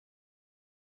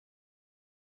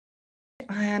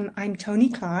I'm Toni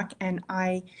Clarke, and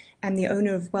I am the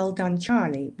owner of Well Done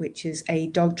Charlie, which is a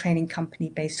dog training company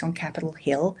based on Capitol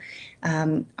Hill.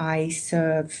 I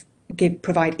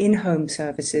provide in-home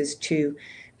services to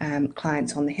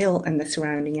clients on the Hill and the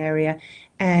surrounding area,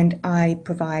 and I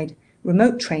provide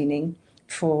remote training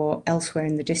for elsewhere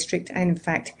in the district and, in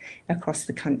fact, across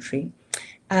the country.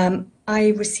 I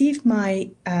received my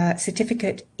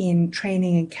certificate in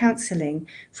training and counseling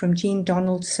from Jean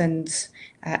Donaldson's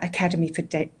Academy for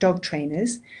Dog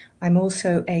Trainers. I'm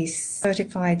also a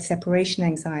certified separation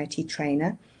anxiety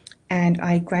trainer, and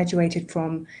I graduated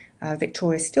from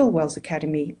Victoria Stilwell's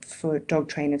Academy for Dog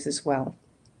Trainers as well.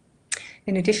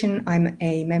 In addition, I'm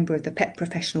a member of the Pet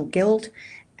Professional Guild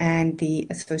and the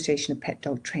Association of Pet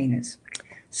Dog Trainers.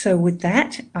 So with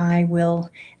that, I will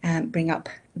bring up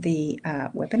the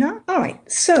webinar. All right,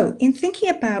 so in thinking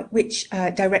about which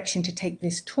direction to take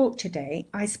this talk today,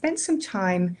 I spent some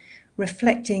time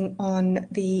reflecting on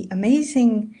the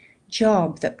amazing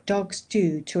job that dogs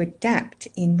do to adapt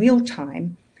in real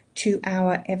time to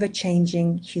our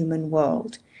ever-changing human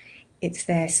world. It's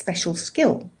their special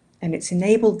skill, and it's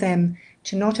enabled them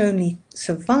to not only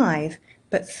survive,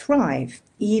 but thrive,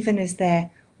 even as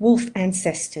their wolf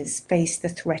ancestors face the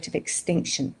threat of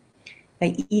extinction.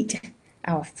 They eat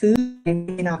our food,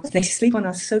 they sleep on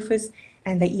our sofas,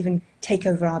 and they even take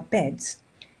over our beds.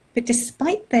 But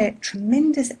despite their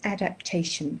tremendous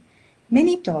adaptation,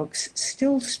 many dogs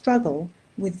still struggle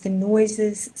with the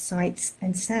noises, sights,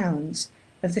 and sounds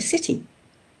of the city.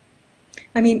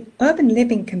 I mean, urban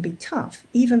living can be tough,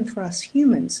 even for us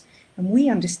humans, and we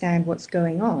understand what's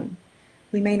going on.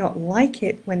 We may not like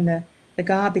it when the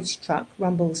garbage truck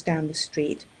rumbles down the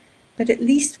street, but at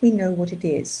least we know what it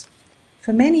is.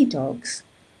 For many dogs,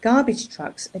 garbage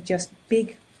trucks are just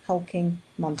big, hulking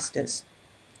monsters.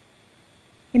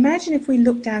 Imagine if we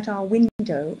looked out our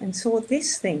window and saw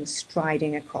this thing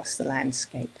striding across the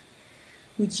landscape.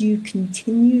 Would you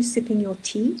continue sipping your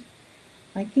tea?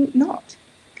 I think not.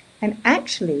 And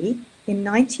actually, in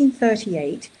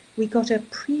 1938, we got a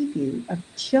preview of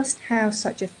just how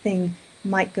such a thing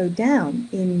might go down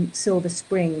in Silver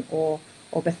Spring or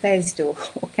Bethesda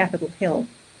or Capitol Hill.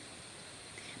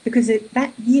 Because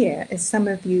that year, as some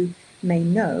of you may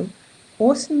know,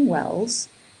 Orson Welles,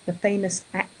 the famous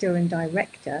actor and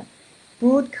director,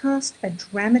 broadcast a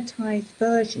dramatized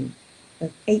version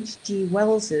of H.G.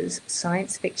 Wells's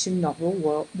science fiction novel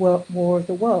War of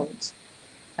the Worlds,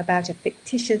 about a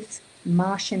fictitious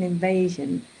Martian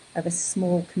invasion of a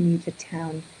small commuter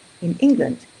town in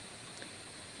England.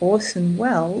 Orson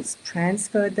Welles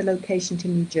transferred the location to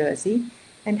New Jersey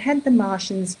and had the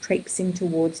Martians traipsing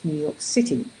towards New York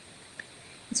City.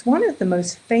 It's one of the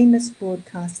most famous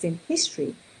broadcasts in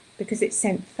history because it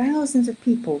sent thousands of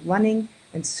people running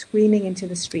and screaming into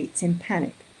the streets in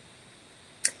panic.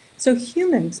 So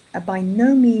humans are by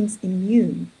no means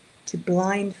immune to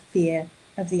blind fear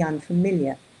of the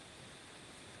unfamiliar.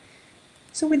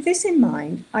 So with this in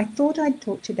mind, I thought I'd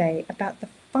talk today about the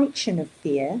function of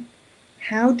fear,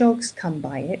 how dogs come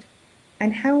by it,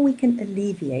 and how we can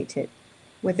alleviate it,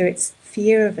 whether it's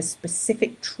fear of a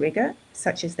specific trigger,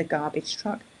 such as the garbage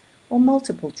truck, or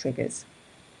multiple triggers.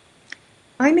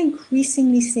 I'm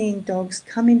increasingly seeing dogs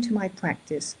come into my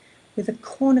practice with a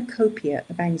cornucopia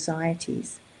of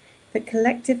anxieties that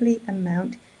collectively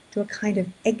amount to a kind of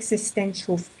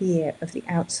existential fear of the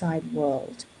outside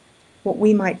world, what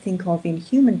we might think of in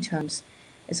human terms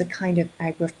as a kind of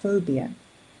agoraphobia.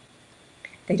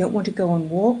 They don't want to go on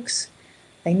walks.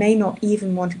 They may not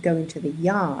even want to go into the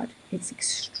yard. It's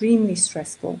extremely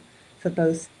stressful for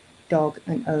both dog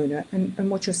and owner. And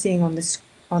what you're seeing on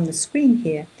the screen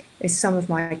here is some of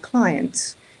my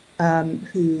clients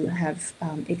who have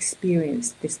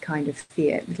experienced this kind of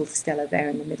fear. Little Stella there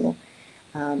in the middle,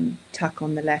 Tuck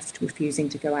on the left, refusing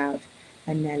to go out,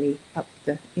 and Nellie at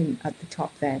the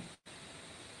top there.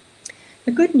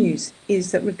 The good news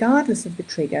is that regardless of the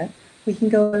trigger, we can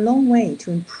go a long way to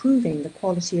improving the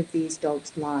quality of these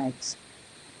dogs' lives.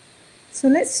 So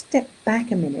let's step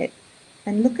back a minute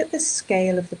and look at the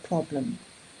scale of the problem.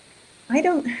 I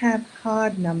don't have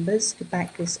hard numbers to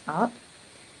back this up,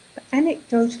 but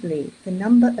anecdotally, the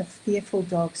number of fearful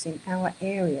dogs in our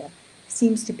area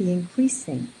seems to be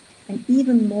increasing, and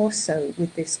even more so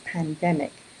with this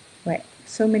pandemic, where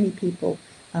so many people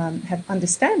have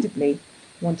understandably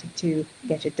wanted to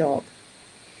get a dog.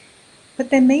 But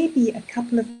there may be a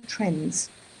couple of trends,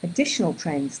 additional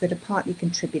trends, that are partly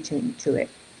contributing to it.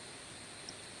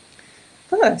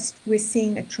 First, we're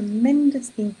seeing a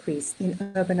tremendous increase in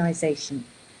urbanization.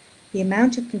 The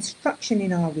amount of construction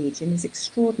in our region is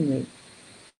extraordinary.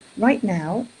 Right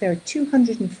now, there are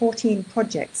 214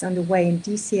 projects underway in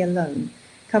DC alone,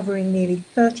 covering nearly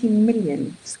 30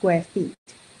 million square feet.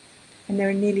 And there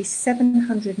are nearly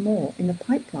 700 more in the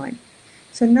pipeline.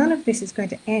 So none of this is going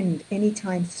to end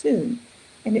anytime soon,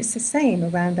 and it's the same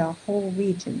around our whole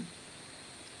region.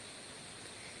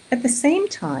 At the same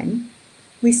time,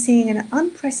 we're seeing an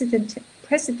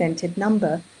unprecedented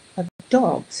number of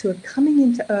dogs who are coming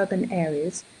into urban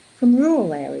areas from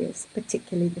rural areas,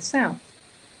 particularly the south.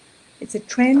 It's a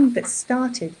trend that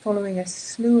started following a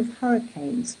slew of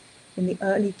hurricanes in the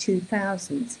early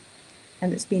 2000s,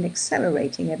 and it's been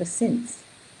accelerating ever since.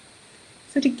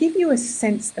 So to give you a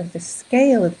sense of the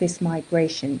scale of this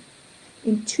migration,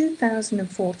 in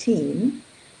 2014,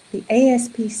 the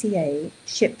ASPCA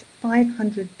shipped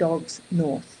 500 dogs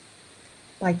north.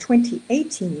 By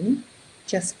 2018,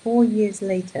 just 4 years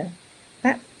later,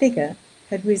 that figure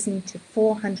had risen to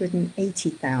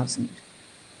 480,000.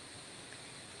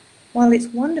 While it's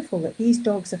wonderful that these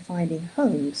dogs are finding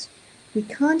homes, we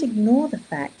can't ignore the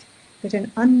fact that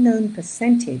an unknown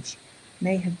percentage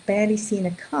may have barely seen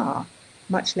a car,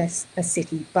 much less a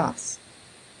city bus.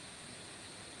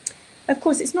 Of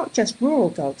course, it's not just rural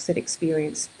dogs that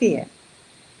experience fear.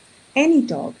 Any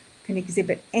dog can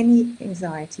exhibit any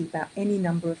anxiety about any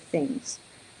number of things,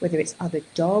 whether it's other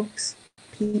dogs,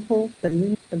 people,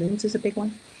 balloons is a big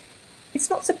one. It's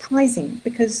not surprising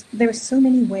because there are so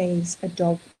many ways a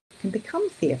dog can become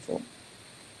fearful.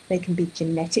 They can be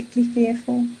genetically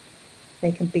fearful.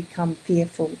 They can become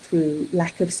fearful through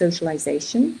lack of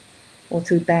socialization or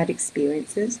through bad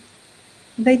experiences.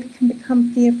 They can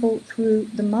become fearful through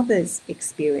the mother's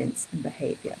experience and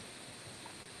behavior.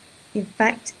 In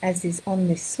fact, as is on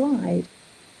this slide,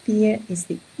 fear is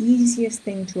the easiest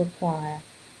thing to acquire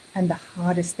and the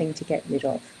hardest thing to get rid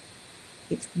of.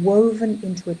 It's woven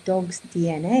into a dog's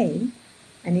DNA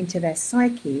and into their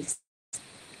psyches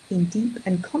in deep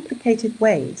and complicated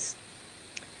ways.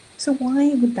 So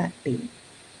why would that be?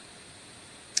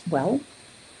 Well,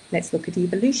 let's look at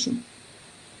evolution.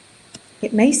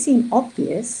 It may seem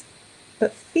obvious,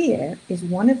 but fear is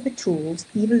one of the tools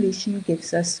evolution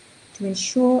gives us to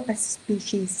ensure a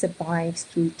species survives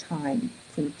through time,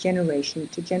 from generation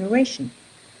to generation.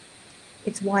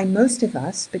 It's why most of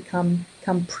us become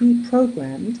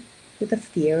pre-programmed with a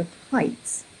fear of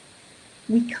heights.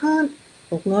 We can't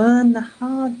learn the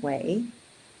hard way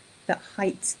that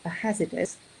heights are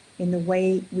hazardous in the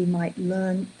way we might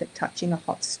learn that touching a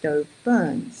hot stove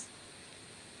burns.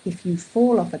 If you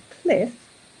fall off a cliff,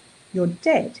 you're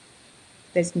dead.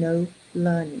 There's no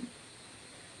learning.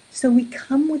 So we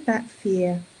come with that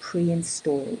fear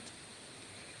pre-installed.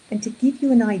 And to give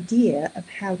you an idea of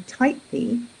how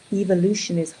tightly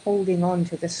evolution is holding on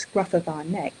to the scruff of our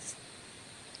necks,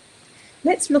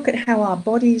 let's look at how our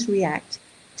bodies react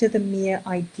to the mere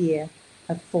idea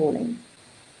of falling.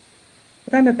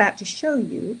 What I'm about to show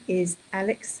you is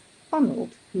Alex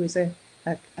Funnelled, who is a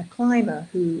climber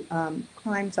who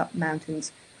climbs up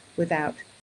mountains without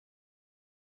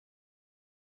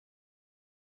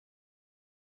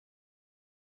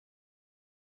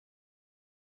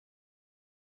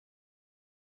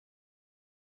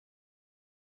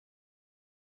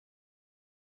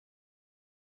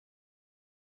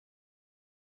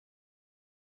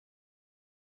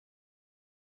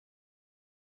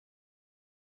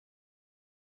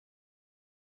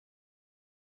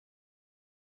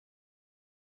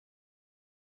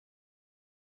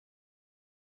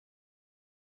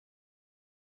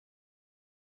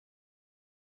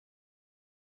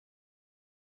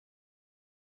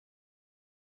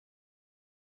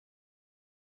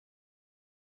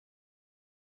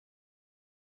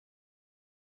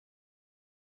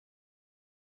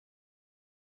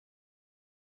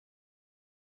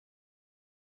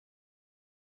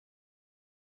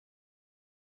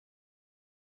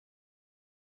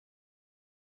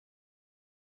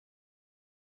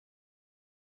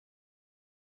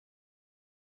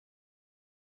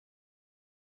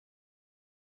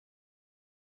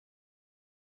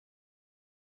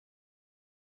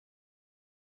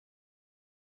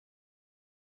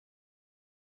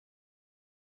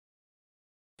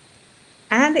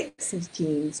Alex's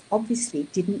genes obviously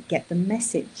didn't get the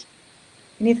message.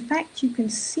 And in fact, you can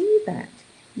see that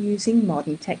using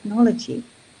modern technology.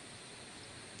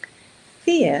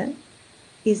 Fear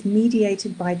is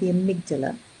mediated by the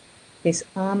amygdala, this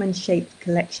almond-shaped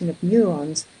collection of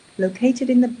neurons located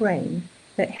in the brain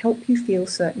that help you feel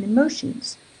certain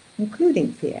emotions,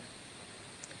 including fear.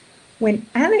 When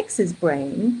Alex's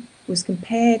brain was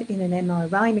compared in an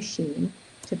MRI machine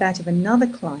to that of another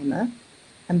climber,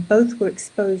 and both were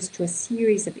exposed to a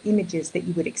series of images that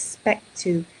you would expect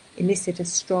to elicit a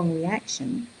strong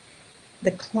reaction,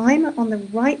 the climber on the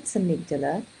right's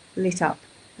amygdala lit up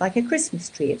like a Christmas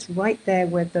tree. It's right there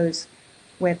where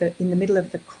in the middle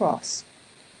of the cross.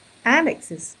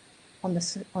 Alex's on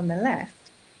the left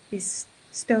is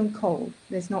stone cold.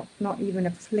 There's not even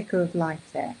a flicker of life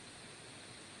there.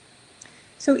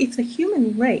 So if the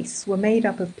human race were made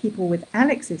up of people with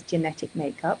Alex's genetic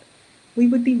makeup, we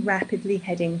would be rapidly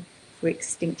heading for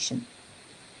extinction.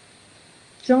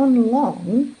 John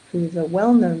Long, who's a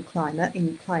well-known climber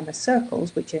in climber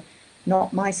circles, which are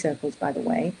not my circles, by the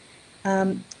way,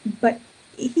 but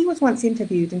he was once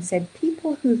interviewed and said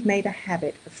people who've made a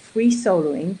habit of free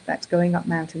soloing, that's going up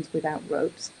mountains without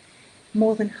ropes,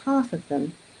 more than half of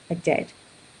them are dead.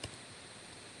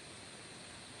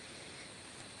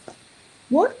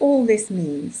 What all this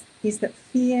means is that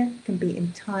fear can be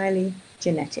entirely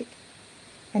genetic.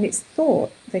 And it's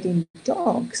thought that in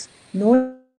dogs,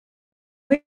 noise,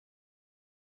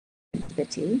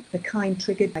 the kind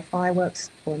triggered by fireworks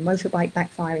or a motorbike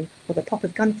backfiring or the pop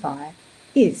of gunfire,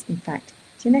 is in fact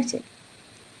genetic.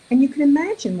 And you can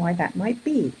imagine why that might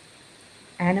be.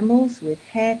 Animals with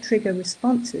hair trigger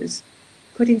responses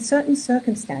could in certain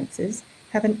circumstances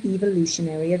have an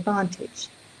evolutionary advantage.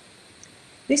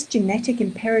 This genetic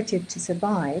imperative to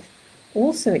survive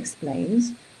also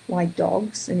explains why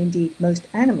dogs, and indeed most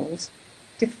animals,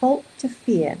 default to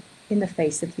fear in the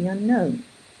face of the unknown.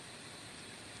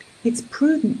 It's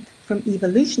prudent from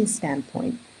evolution's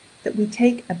standpoint that we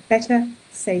take a better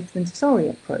safe than sorry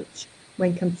approach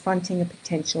when confronting a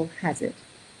potential hazard.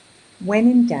 When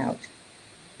in doubt,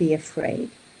 be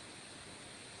afraid.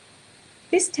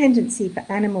 This tendency for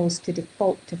animals to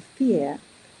default to fear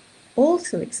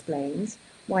also explains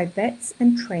why vets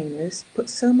and trainers put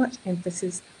so much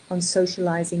emphasis on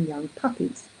socializing young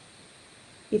puppies.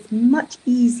 It's much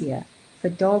easier for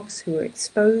dogs who are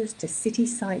exposed to city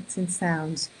sights and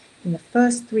sounds in the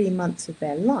first 3 months of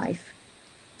their life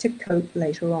to cope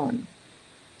later on.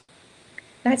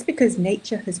 That's because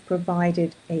nature has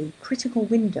provided a critical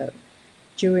window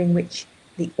during which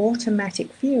the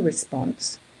automatic fear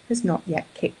response has not yet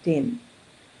kicked in.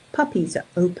 Puppies are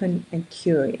open and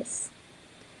curious.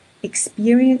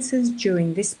 Experiences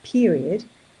during this period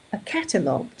are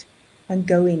catalogued and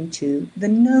go into the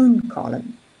known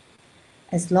column.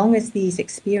 As long as these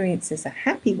experiences are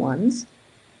happy ones,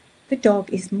 the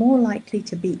dog is more likely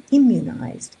to be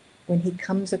immunized when he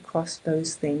comes across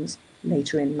those things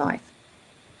later in life.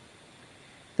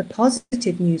 The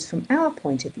positive news from our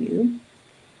point of view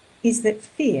is that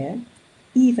fear,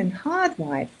 even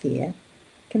hardwired fear,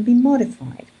 can be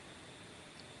modified.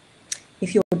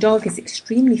 If your dog is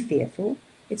extremely fearful,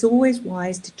 it's always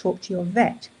wise to talk to your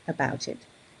vet about it,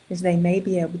 as they may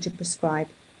be able to prescribe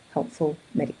helpful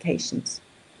medications.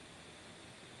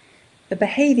 The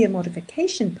behavior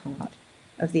modification part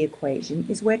of the equation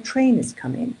is where trainers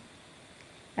come in,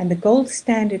 and the gold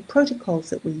standard protocols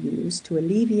that we use to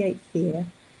alleviate fear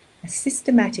are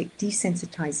systematic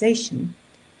desensitization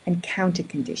and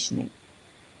counter-conditioning.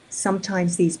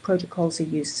 Sometimes these protocols are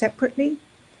used separately,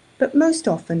 but most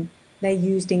often they're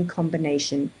used in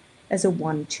combination as a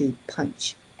 1-2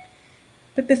 punch.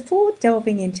 But before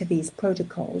delving into these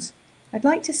protocols, I'd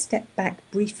like to step back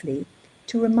briefly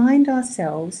to remind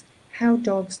ourselves how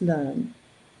dogs learn,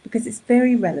 because it's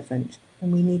very relevant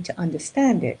and we need to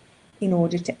understand it in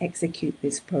order to execute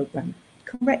this program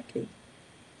correctly.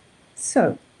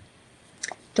 So,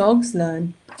 dogs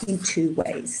learn in 2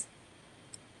 ways.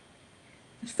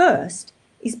 The first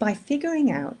is by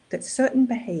figuring out that certain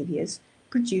behaviors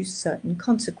produce certain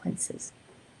consequences.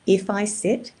 If I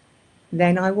sit,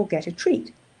 then I will get a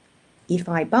treat. If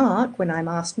I bark when I'm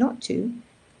asked not to,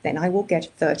 then I will get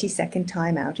a 30-second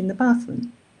time out in the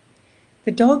bathroom.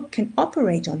 The dog can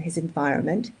operate on his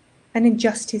environment and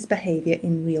adjust his behavior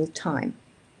in real time.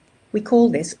 We call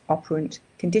this operant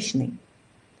conditioning.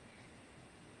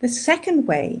 The second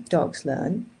way dogs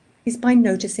learn is by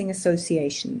noticing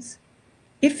associations.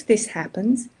 If this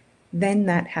happens, then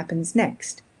that happens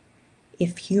next.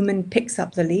 If human picks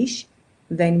up the leash,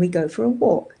 then we go for a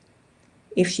walk.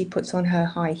 If she puts on her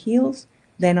high heels,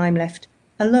 then I'm left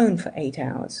alone for 8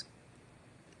 hours.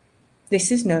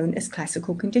 This is known as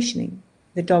classical conditioning.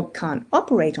 The dog can't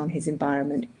operate on his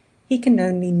environment. He can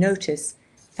only notice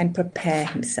and prepare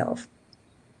himself.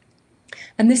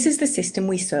 And this is the system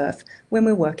we serve when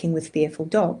we're working with fearful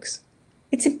dogs.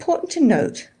 It's important to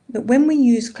note that when we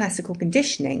use classical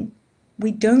conditioning,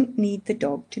 we don't need the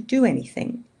dog to do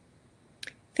anything.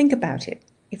 Think about it.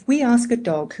 If we ask a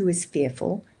dog who is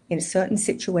fearful in a certain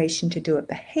situation to do a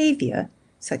behavior,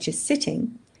 such as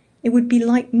sitting, it would be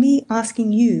like me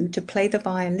asking you to play the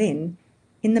violin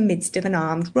in the midst of an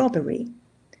armed robbery,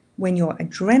 when your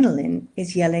adrenaline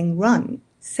is yelling, "Run,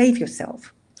 save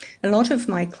yourself." A lot of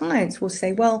my clients will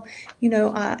say, well,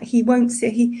 he won't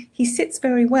sit, he sits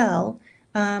very well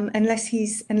unless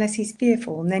he's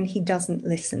fearful, and then he doesn't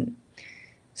listen.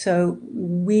 So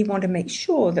we want to make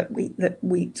sure that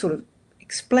we sort of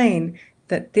explain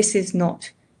that this is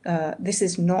not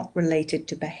related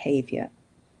to behavior.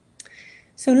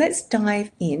 So let's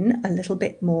dive in a little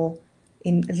bit more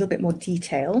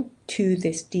detail to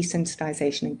this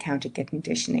desensitization and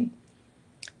counter-conditioning.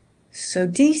 So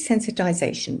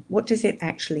desensitization, what does it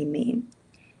actually mean?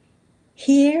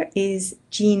 Here is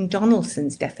Jean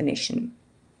Donaldson's definition.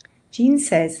 Jean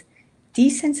says,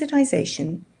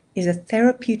 desensitization is a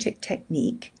therapeutic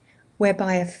technique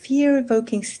whereby a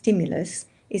fear-evoking stimulus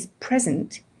is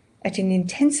present at an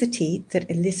intensity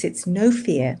that elicits no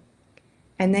fear,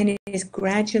 and then it is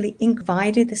gradually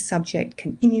provided the subject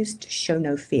continues to show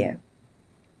no fear.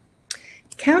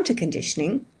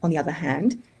 Counter-conditioning, on the other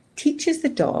hand, teaches the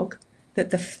dog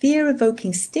that the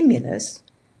fear-evoking stimulus,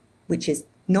 which is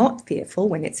not fearful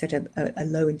when it's at a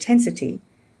low intensity,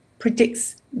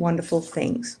 predicts wonderful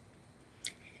things.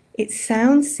 It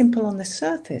sounds simple on the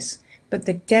surface, but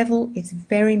the devil is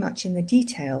very much in the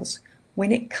details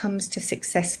when it comes to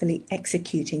successfully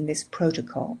executing this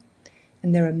protocol.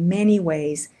 And there are many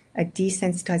ways a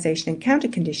desensitization and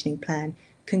counter-conditioning plan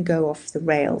can go off the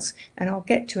rails. And I'll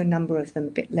get to a number of them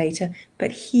a bit later,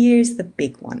 but here's the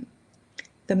big one.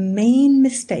 The main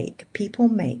mistake people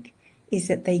make is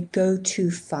that they go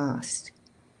too fast.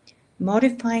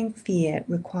 Modifying fear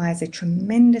requires a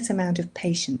tremendous amount of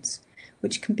patience,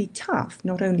 which can be tough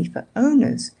not only for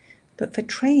owners, but for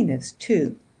trainers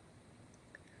too.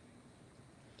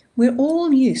 We're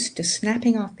all used to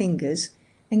snapping our fingers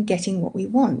and getting what we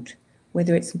want,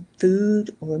 whether it's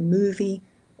food or a movie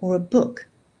or a book.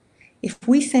 If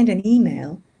we send an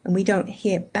email and we don't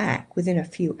hear back within a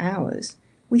few hours,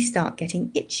 we start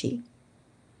getting itchy.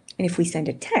 And if we send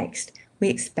a text, we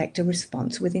expect a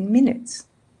response within minutes.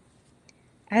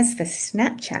 As for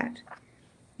Snapchat,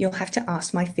 you'll have to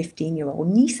ask my 15-year-old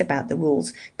niece about the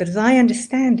rules, but as I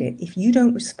understand it, if you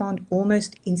don't respond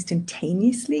almost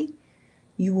instantaneously,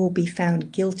 you will be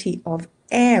found guilty of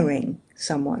airing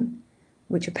someone,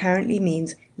 which apparently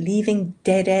means leaving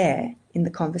dead air in the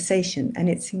conversation, and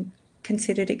it's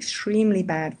considered extremely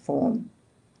bad form.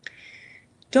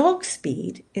 Dog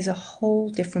speed is a whole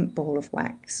different ball of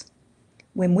wax.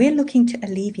 When we're looking to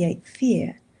alleviate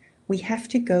fear, we have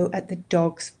to go at the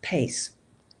dog's pace.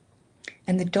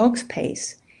 And the dog's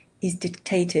pace is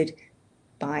dictated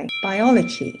by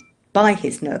biology, by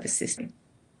his nervous system.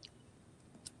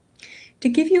 To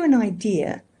give you an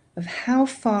idea of how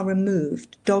far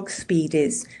removed dog speed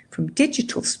is from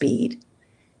digital speed,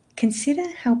 consider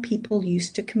how people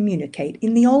used to communicate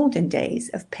in the olden days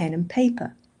of pen and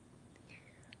paper.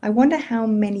 I wonder how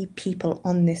many people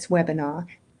on this webinar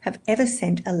have ever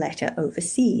sent a letter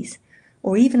overseas,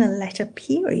 or even a letter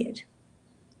period.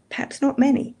 Perhaps not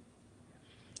many.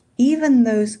 Even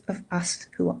those of us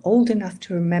who are old enough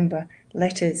to remember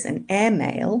letters and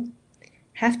airmail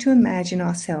have to imagine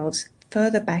ourselves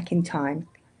further back in time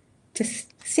to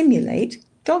simulate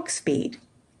dog speed.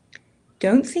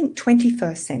 Don't think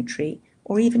 21st century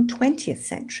or even 20th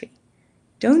century.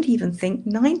 Don't even think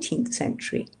 19th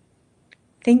century.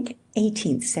 Think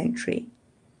 18th century.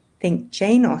 Think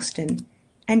Jane Austen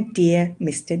and Dear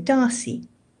Mr. Darcy.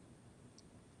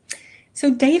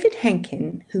 So David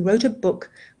Henkin, who wrote a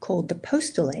book called The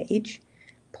Postal Age,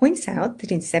 points out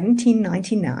that in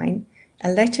 1799, a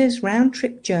letter's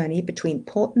round-trip journey between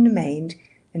Portland,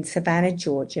 and Savannah,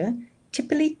 Georgia,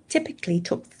 typically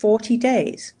took 40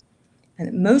 days, and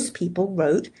that most people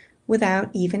wrote without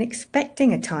even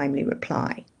expecting a timely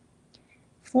reply.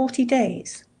 40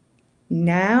 days.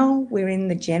 Now we're in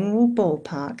the general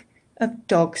ballpark of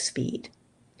dog speed.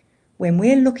 When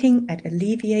we're looking at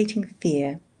alleviating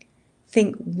fear,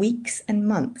 think weeks and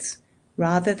months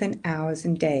rather than hours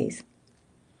and days.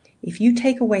 If you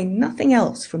take away nothing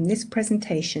else from this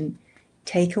presentation,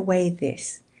 take away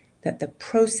this, that the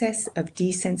process of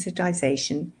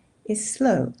desensitization is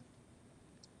slow.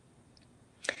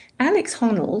 Alex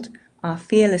Honnold, our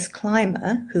fearless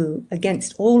climber, who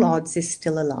against all odds is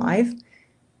still alive,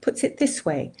 puts it this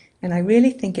way, and I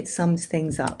really think it sums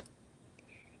things up.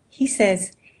 He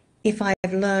says, if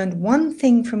I've learned one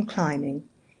thing from climbing,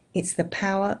 it's the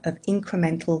power of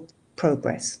incremental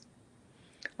progress.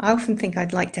 I often think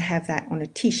I'd like to have that on a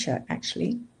t-shirt,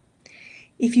 actually.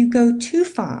 If you go too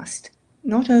fast,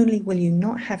 not only will you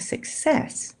not have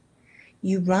success,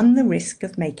 you run the risk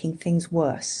of making things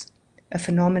worse, a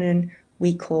phenomenon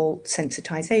we call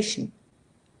sensitization.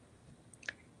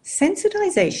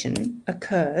 Sensitization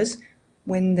occurs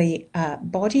when the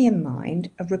body and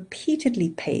mind are repeatedly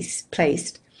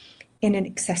placed in an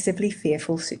excessively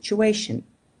fearful situation.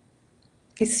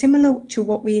 It's similar to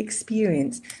what we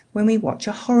experience when we watch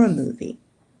a horror movie.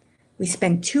 We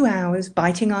spend 2 hours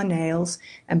biting our nails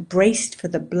and braced for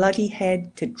the bloody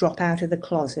head to drop out of the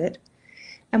closet.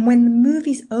 And when the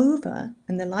movie's over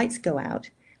and the lights go out,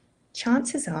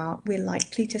 chances are we're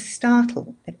likely to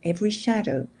startle at every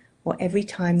shadow or every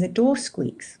time the door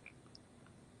squeaks.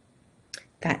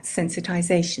 That's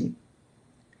sensitization.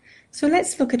 So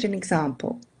let's look at an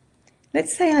example.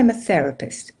 Let's say I'm a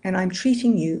therapist and I'm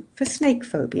treating you for snake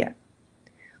phobia.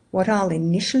 What I'll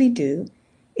initially do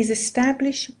is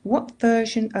establish what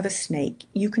version of a snake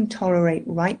you can tolerate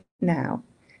right now.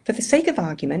 For the sake of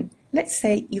argument, let's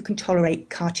say you can tolerate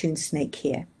cartoon snake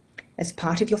here. As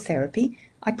part of your therapy,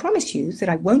 I promise you that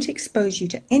I won't expose you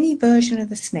to any version of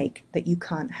the snake that you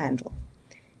can't handle.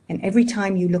 And every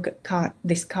time you look at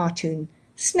this cartoon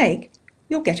snake,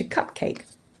 you'll get a cupcake.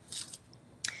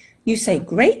 You say,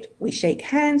 great, we shake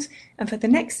hands, and for the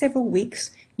next several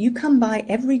weeks, you come by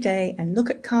every day and look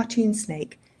at cartoon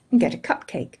snake and get a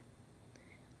cupcake.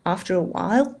 After a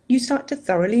while, you start to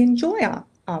thoroughly enjoy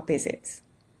our visits.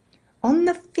 On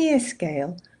the fear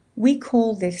scale, we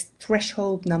call this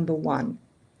threshold number 1.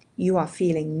 You are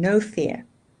feeling no fear.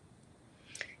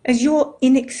 As your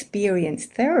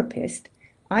inexperienced therapist,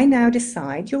 I now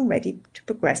decide you're ready to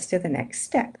progress to the next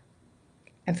step.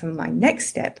 And for my next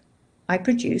step, I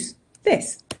produce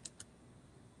this.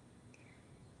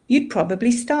 You'd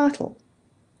probably startle.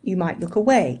 You might look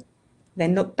away,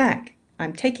 then look back.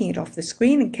 I'm taking it off the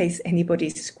screen in case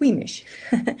anybody's squeamish,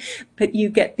 but you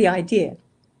get the idea.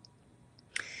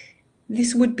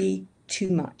 This would be too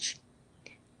much.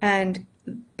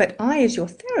 But I, as your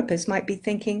therapist, might be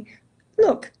thinking,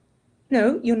 look,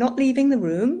 no, you're not leaving the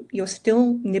room. You're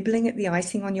still nibbling at the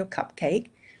icing on your cupcake.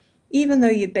 Even though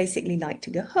you'd basically like to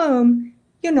go home,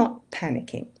 you're not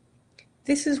panicking.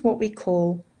 This is what we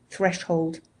call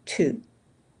threshold 2.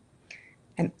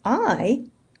 And I,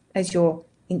 as your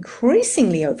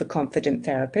increasingly overconfident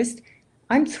therapist,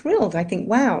 I'm thrilled. I think,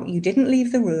 wow, you didn't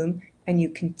leave the room and you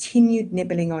continued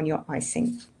nibbling on your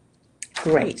icing.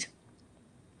 Great.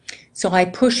 So I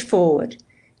push forward,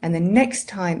 and the next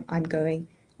time I'm going,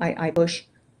 I push,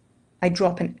 I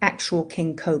drop an actual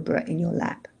king cobra in your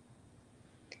lap.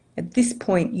 At this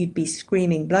point, you'd be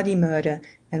screaming bloody murder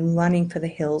and running for the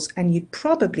hills, and you'd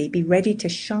probably be ready to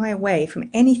shy away from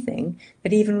anything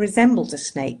that even resembles a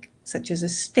snake, such as a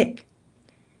stick.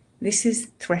 This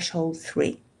is threshold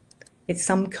 3. It's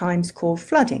sometimes called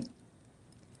flooding.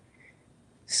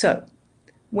 So,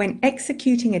 when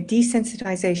executing a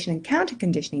desensitization and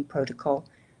counter-conditioning protocol,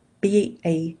 be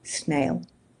a snail.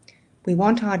 We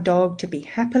want our dog to be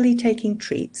happily taking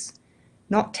treats,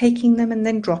 not taking them and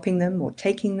then dropping them, or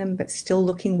taking them but still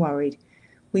looking worried.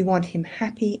 We want him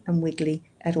happy and wiggly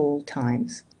at all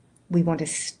times. We want to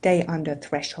stay under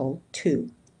threshold 2.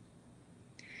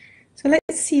 So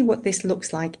let's see what this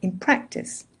looks like in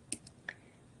practice.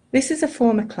 This is a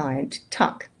former client,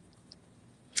 Tuck.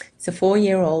 It's a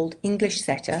 4-year-old English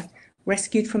setter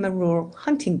rescued from a rural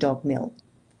hunting dog mill.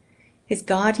 His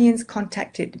guardians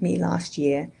contacted me last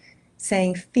year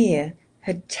saying fear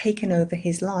had taken over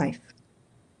his life.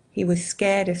 He was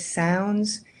scared of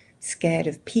sounds, scared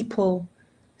of people,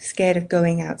 scared of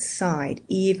going outside,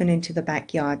 even into the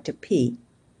backyard to pee.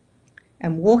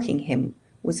 And walking him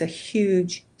was a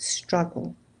huge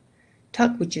struggle.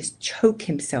 Tuck would just choke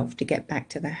himself to get back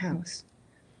to the house.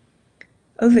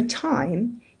 Over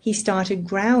time, he started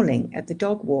growling at the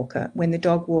dog walker when the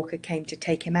dog walker came to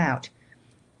take him out.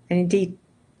 And indeed,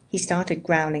 he started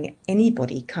growling at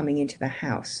anybody coming into the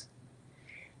house.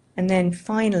 And then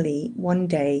finally, one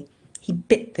day, he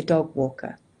bit the dog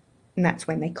walker. And that's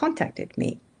when they contacted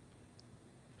me.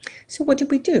 So what did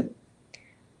we do?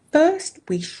 First,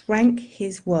 we shrank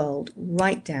his world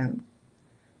right down.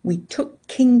 We took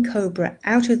King Cobra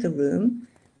out of the room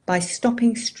by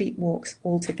stopping street walks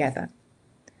altogether.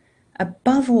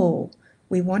 Above all,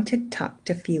 we wanted Tuck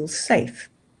to feel safe,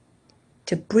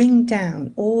 to bring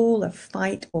down all the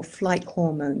fight or flight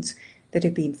hormones that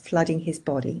had been flooding his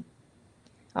body.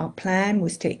 Our plan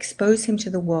was to expose him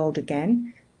to the world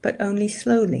again, but only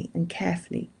slowly and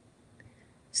carefully.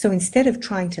 So instead of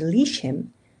trying to leash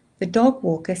him, the dog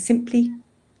walker simply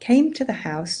came to the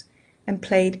house and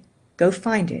played Go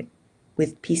Find It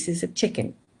with pieces of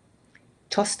chicken.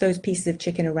 Tossed those pieces of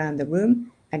chicken around the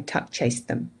room and Tuck chased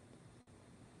them.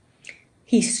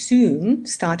 He soon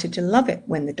started to love it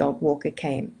when the dog walker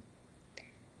came.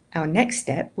 Our next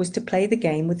step was to play the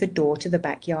game with the door to the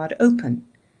backyard open,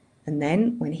 and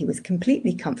then, when he was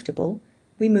completely comfortable,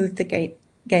 we moved the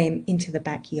game into the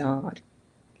backyard.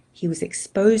 He was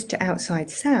exposed to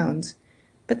outside sounds,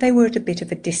 but they were at a bit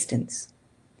of a distance.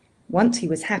 Once he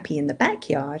was happy in the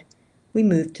backyard, we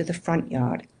moved to the front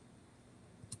yard.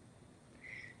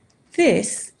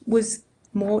 This was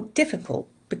more difficult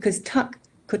because Tuck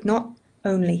could not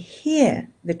only hear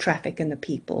the traffic and the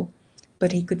people,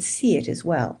 but he could see it as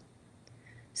well.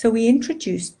 So we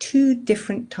introduced two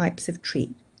different types of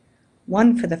treat.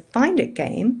 One for the find it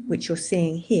game, which you're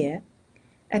seeing here,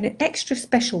 and an extra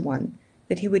special one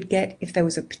that he would get if there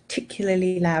was a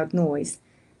particularly loud noise,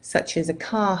 such as a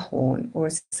car horn or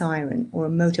a siren or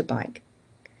a motorbike.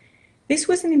 This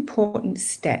was an important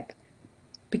step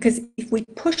because if we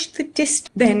pushed the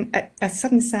distance, then a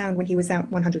sudden sound when he was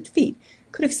out 100 feet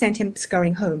could have sent him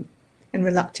scurrying home and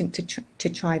reluctant to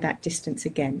try that distance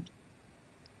again.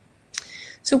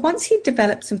 So once he'd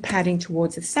developed some padding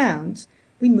towards the sounds,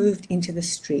 we moved into the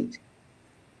street.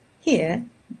 Here,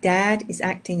 Dad is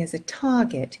acting as a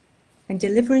target and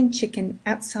delivering chicken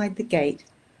outside the gate,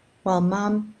 while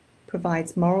Mum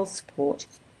provides moral support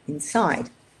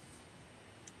inside.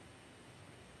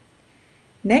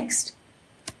 Next,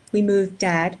 we move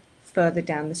Dad further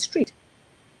down the street.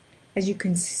 As you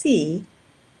can see,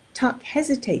 Tuck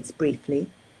hesitates briefly,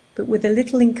 but with a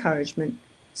little encouragement,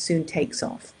 soon takes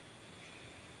off.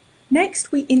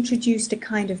 Next, we introduced a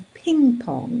kind of ping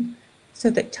pong so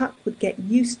that Tuck would get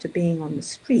used to being on the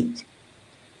street.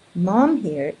 Mom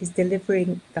here is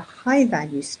delivering the high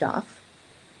value stuff,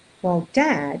 while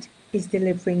Dad is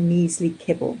delivering measly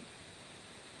kibble.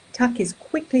 Tuck is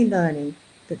quickly learning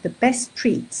that the best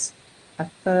treats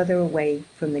are further away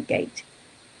from the gate.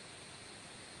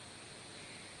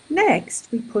 Next,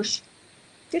 we push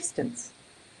distance.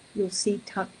 You'll see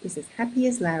Tuck is as happy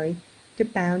as Larry to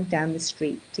bound down the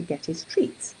street to get his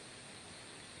treats.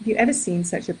 Have you ever seen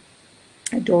such an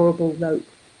adorable lope?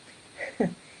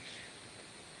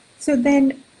 So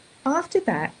then after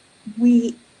that,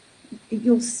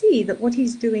 you'll see that what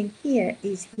he's doing here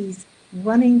is he's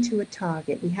running to a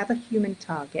target. We have a human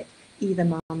target, either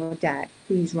Mom or Dad,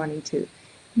 who he's running to.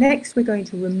 Next, we're going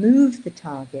to remove the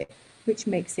target, which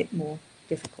makes it more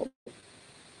difficult.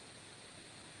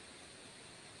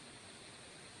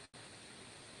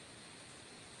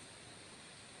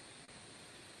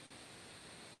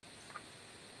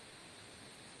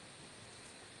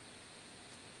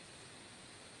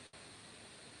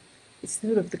 It's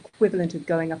sort of the equivalent of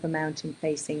going up a mountain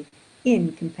facing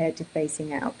in compared to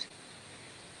facing out.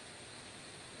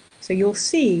 So you'll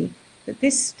see that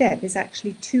this step is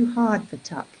actually too hard for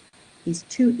Tuck. He's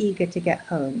too eager to get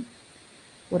home.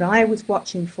 What I was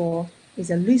watching for is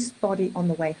a loose body on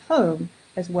the way home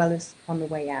as well as on the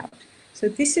way out. So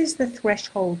this is the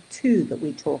threshold 2 that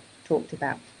we talked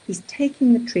about. He's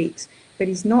taking the treats, but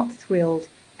he's not thrilled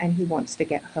and he wants to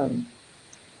get home.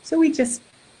 So we just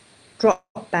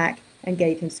dropped back and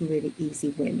gave him some really easy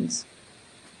wins.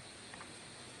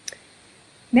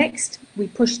 Next, we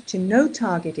pushed to no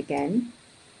target again,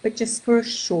 but just for a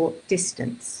short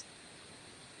distance.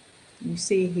 You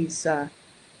see he's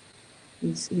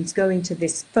going to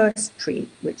this first treat,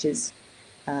 which is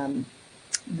the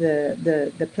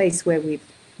place where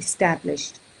we've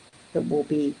established that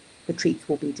the treats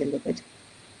will be delivered.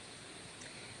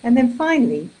 And then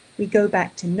finally, we go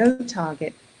back to no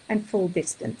target and full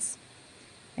distance.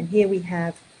 And here we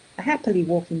have a happily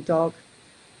walking dog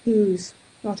who's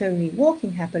not only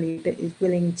walking happily, but is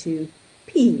willing to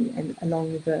pee and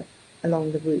along the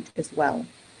route as well,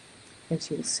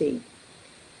 as you'll see.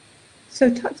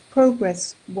 So Tuck's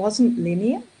progress wasn't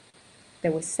linear.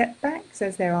 There were setbacks,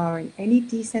 as there are in any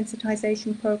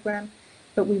desensitization program,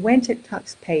 but we went at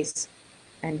Tuck's pace,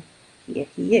 and here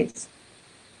he is.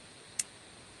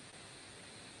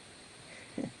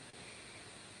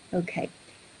 Okay.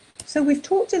 So we've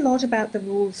talked a lot about the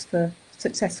rules for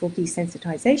successful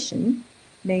desensitization,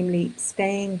 namely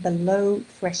staying below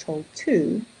threshold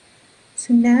 2.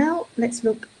 So now let's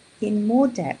look in more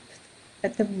depth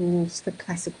at the rules for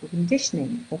classical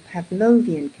conditioning, or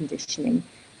Pavlovian conditioning,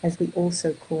 as we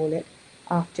also call it,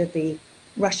 after the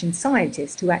Russian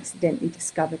scientist who accidentally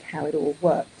discovered how it all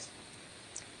works.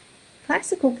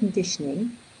 Classical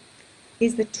conditioning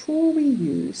is the tool we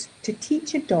use to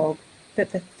teach a dog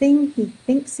that the thing he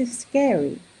thinks is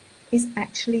scary is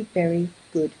actually very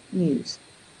good news.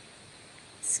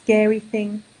 Scary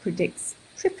thing predicts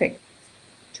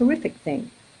terrific thing.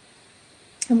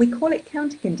 And we call it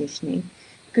counter-conditioning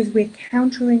because we're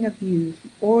countering a view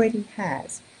he already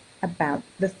has about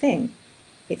the thing.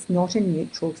 It's not a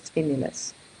neutral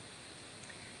stimulus.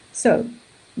 So,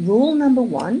 rule number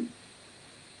 1,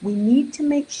 we need to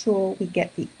make sure we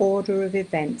get the order of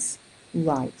events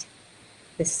right.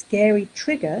 The scary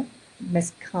trigger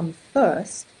must come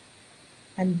first,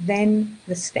 and then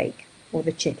the steak. or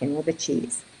the chicken or the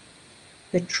cheese.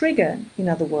 The trigger, in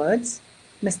other words,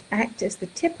 must act as the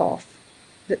tip-off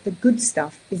that the good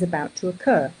stuff is about to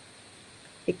occur.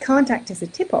 It can't act as a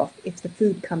tip-off if the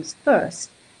food comes first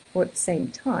or at the same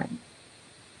time.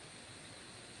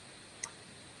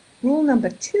 Rule number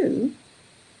 2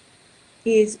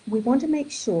 is we want to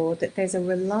make sure that there's a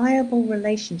reliable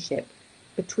relationship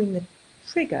between the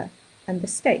trigger and the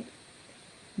steak.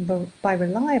 By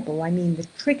reliable, I mean the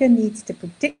trigger needs to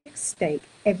predict steak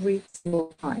every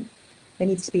single time. There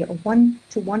needs to be a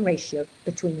 1-to-1 ratio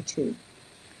between the two.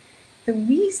 The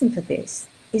reason for this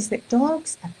is that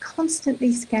dogs are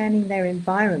constantly scanning their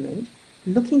environment,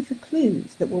 looking for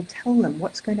clues that will tell them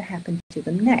what's going to happen to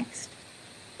them next.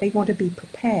 They want to be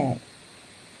prepared.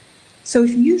 So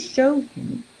if you show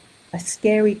him a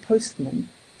scary postman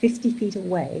 50 feet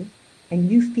away and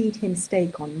you feed him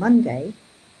steak on Monday,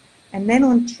 and then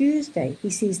on Tuesday he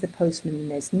sees the postman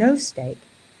and there's no steak,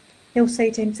 he'll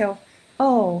say to himself,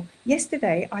 oh,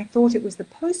 yesterday I thought it was the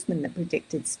postman that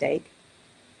predicted steak,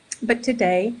 but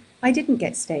today I didn't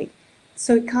get steak,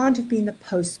 so it can't have been the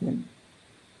postman.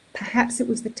 Perhaps it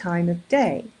was the time of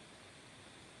day.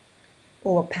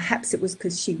 Or perhaps it was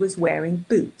because she was wearing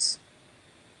boots.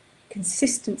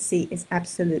 Consistency is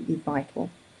absolutely vital.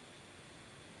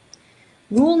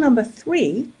 Rule number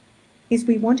 3 is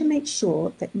we want to make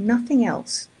sure that nothing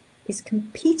else is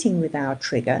competing with our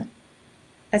trigger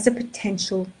as a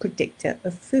potential predictor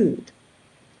of food.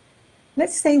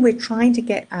 Let's say we're trying to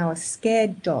get our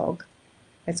scared dog,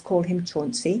 let's call him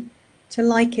Chauncey, to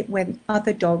like it when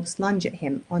other dogs lunge at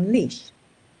him on leash.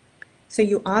 So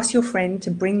you ask your friend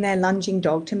to bring their lunging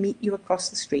dog to meet you across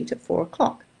the street at 4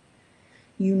 o'clock.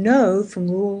 You know from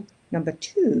rule number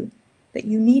 2 that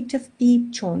you need to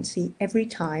feed Chauncey every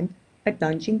time a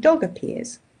lunging dog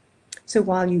appears. So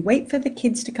while you wait for the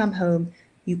kids to come home,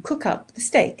 you cook up the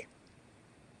steak.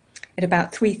 At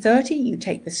about 3:30, you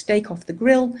take the steak off the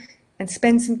grill and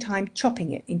spend some time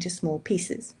chopping it into small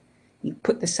pieces. You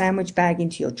put the sandwich bag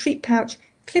into your treat pouch,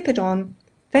 clip it on,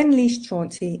 then leash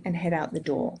Chauncey and head out the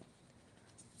door.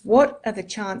 What are the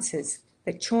chances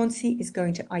that Chauncey is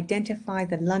going to identify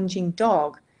the lunging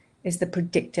dog as the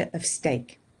predictor of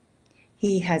steak?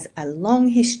 He has a long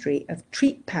history of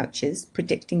treat pouches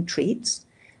predicting treats,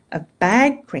 of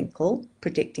bag crinkle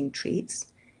predicting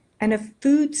treats, and of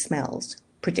food smells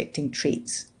predicting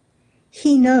treats.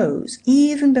 He knows,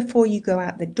 even before you go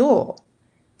out the door,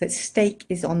 that steak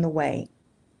is on the way.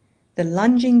 The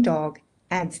lunging dog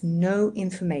adds no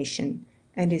information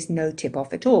and is no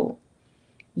tip-off at all.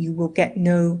 You will get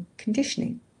no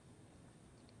conditioning.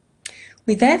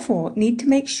 We therefore need to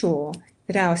make sure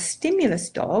that our stimulus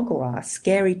dog, or our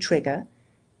scary trigger,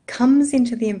 comes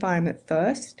into the environment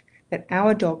first, that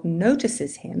our dog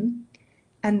notices him,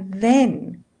 and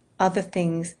then other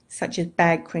things such as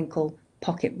bag crinkle,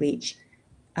 pocket reach,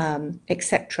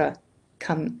 etc.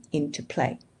 come into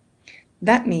play.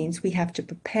 That means we have to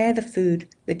prepare the food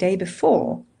the day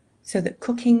before so that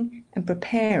cooking and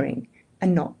preparing are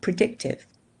not predictive.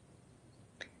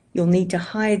 You'll need to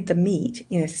hide the meat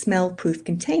in a smell-proof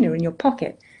container in your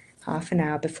pocket half an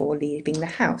hour before leaving the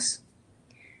house.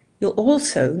 You'll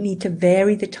also need to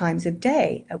vary the times of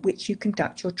day at which you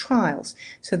conduct your trials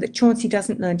so that Chauncey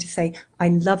doesn't learn to say, I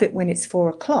love it when it's 4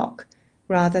 o'clock,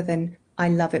 rather than I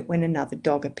love it when another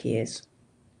dog appears.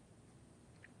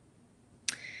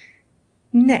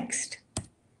 Next,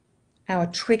 our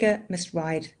trigger must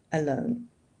ride alone.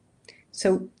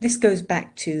 So this goes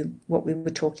back to what we were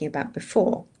talking about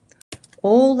before.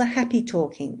 All the happy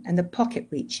talking and the pocket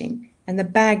reaching and the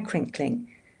bag crinkling,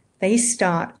 they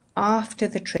start after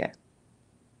the trigger,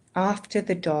 after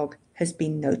the dog has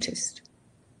been noticed.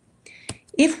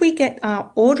 If we get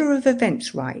our order of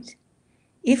events right,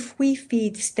 if we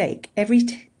feed steak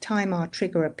every time our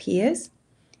trigger appears,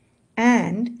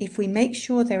 and if we make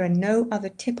sure there are no other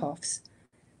tip-offs,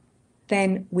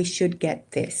 then we should get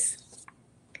this.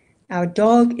 Our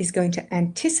dog is going to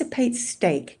anticipate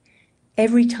steak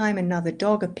every time another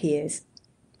dog appears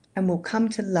and will come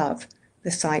to love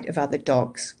the sight of other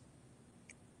dogs.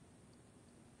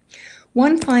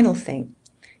 One final thing,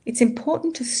 it's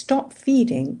important to stop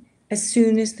feeding as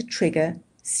soon as the trigger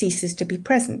ceases to be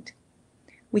present.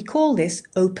 We call this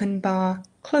open bar,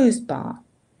 closed bar.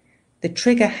 The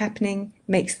trigger happening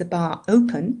makes the bar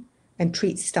open and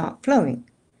treats start flowing.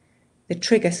 The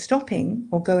trigger stopping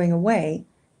or going away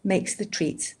makes the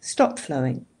treats stop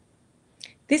flowing.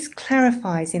 This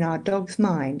clarifies in our dog's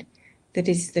mind that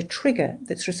it is the trigger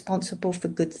that's responsible for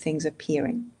good things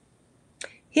appearing.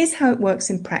 Here's how it works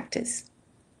in practice.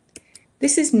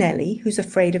 This is Nellie, who's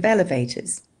afraid of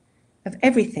elevators, of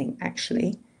everything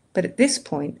actually, but at this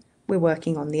point we're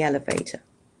working on the elevator.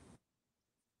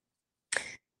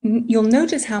 You'll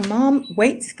notice how Mom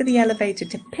waits for the elevator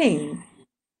to ping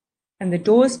and the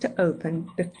doors to open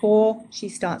before she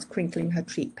starts crinkling her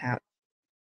treat pouch.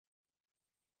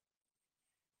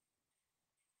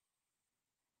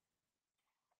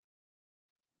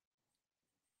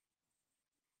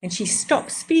 And she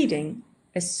stops feeding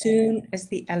as soon as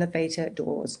the elevator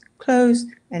doors close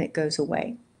and it goes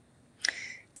away.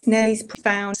 Nellie's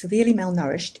found severely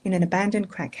malnourished in an abandoned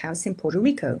crack house in Puerto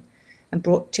Rico and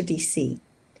brought to DC.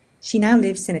 She now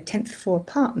lives in a 10th floor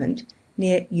apartment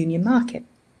near Union Market.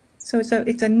 So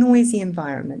it's a noisy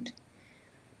environment.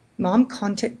 Mom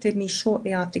contacted me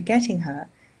shortly after getting her,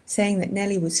 saying that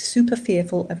Nellie was super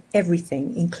fearful of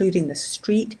everything, including the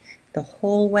street, the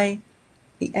hallway,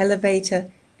 the elevator,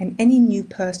 and any new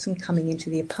person coming into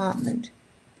the apartment.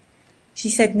 She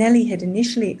said Nellie had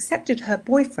initially accepted her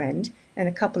boyfriend and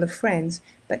a couple of friends,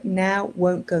 but now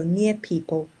won't go near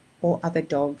people or other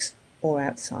dogs or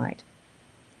outside.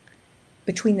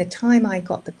 Between the time I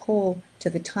got the call to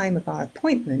the time of our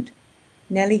appointment,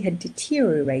 Nellie had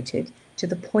deteriorated to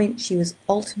the point she was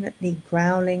alternately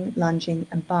growling, lunging,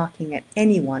 and barking at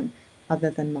anyone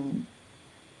other than Mom.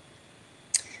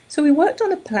 So we worked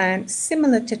on a plan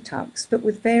similar to Tuck's, but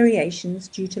with variations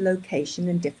due to location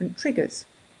and different triggers.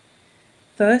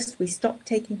 First, we stopped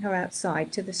taking her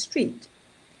outside to the street.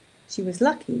 She was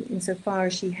lucky insofar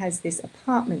as she has this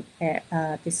apartment,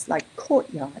 this like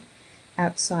courtyard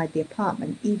outside the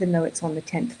apartment, even though it's on the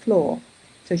 10th floor.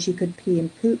 So she could pee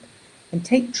and poop and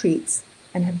take treats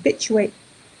and habituate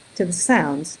to the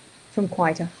sounds from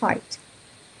quite a height.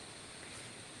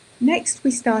 Next,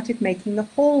 we started making the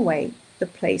hallway the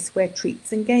place where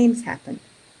treats and games happen.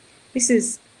 This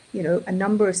is, a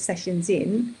number of sessions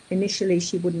in. Initially,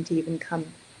 she wouldn't even come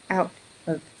out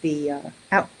the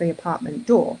apartment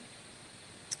door.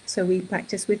 So we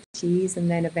practiced with cheese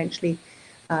and then eventually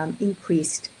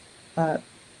increased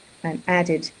and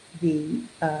added the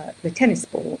tennis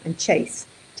ball and chase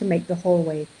to make the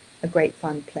hallway a great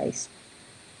fun place.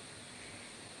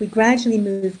 We gradually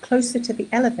moved closer to the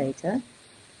elevator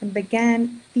and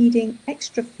began feeding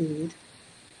extra food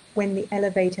when the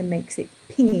elevator makes its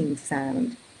pinging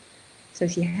sound. So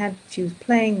she was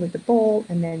playing with the ball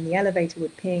and then the elevator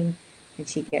would ping and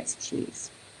she gets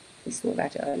cheese. We saw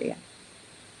that earlier.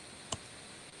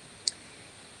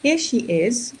 Here she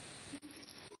is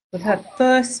with her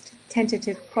first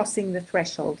tentative crossing the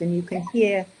threshold, and you can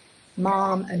hear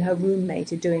Mom and her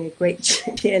roommate are doing a great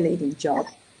cheerleading job.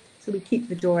 So we keep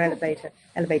the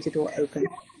elevator door open.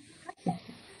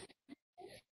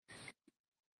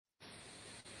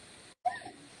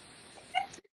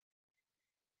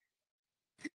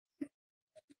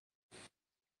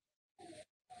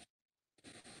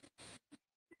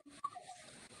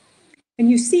 And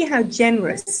you see how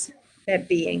generous they're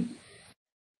being.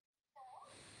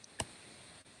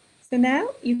 So now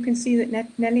you can see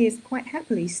that Nellie is quite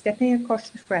happily stepping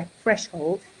across the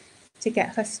threshold to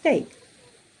get her steak.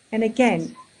 And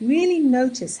again, really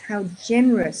notice how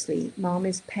generously Mom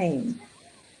is paying.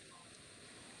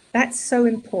 That's so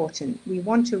important. We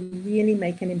want to really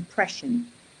make an impression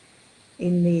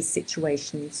in these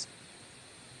situations.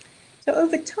 So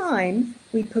over time,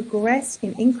 we progress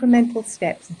in incremental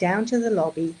steps down to the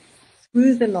lobby,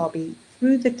 through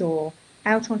the door,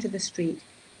 out onto the street,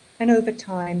 and over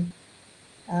time,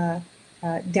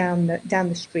 down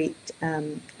the street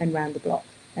and round the block,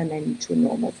 and then to a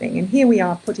normal thing. And here we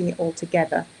are putting it all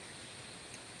together.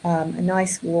 A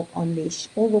nice walk on leash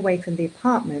all the way from the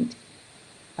apartment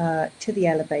to the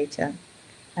elevator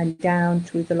and down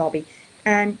through the lobby.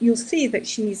 And you'll see that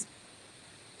she's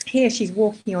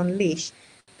walking on leash.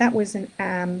 That was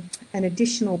an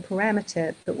additional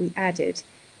parameter that we added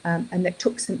and that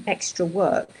took some extra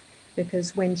work,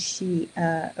 because when she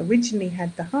originally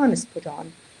had the harness put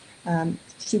on,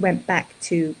 she went back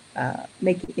to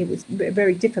it was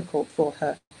very difficult for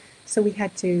her. So we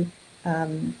had to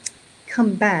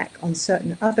come back on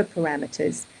certain other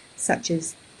parameters, such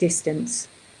as distance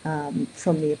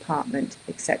from the apartment,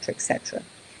 etc., etc.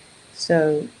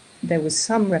 So there was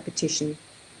some repetition,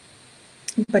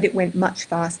 but it went much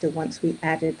faster once we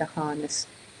added the harness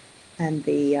and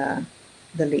the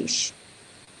leash.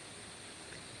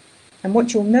 And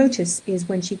what you'll notice is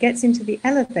when she gets into the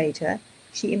elevator,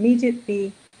 she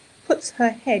immediately puts her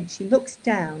head, she looks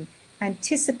down,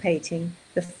 anticipating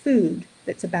the food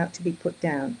that's about to be put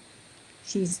down.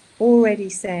 She's already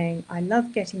saying, I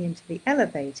love getting into the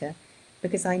elevator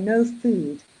because I know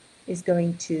food is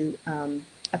going to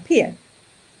appear.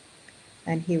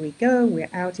 And here we go, we're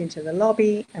out into the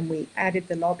lobby, and we added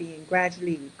the lobby and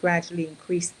gradually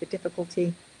increased the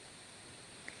difficulty.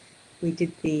 We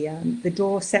did the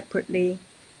door separately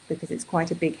because it's quite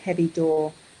a big, heavy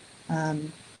door.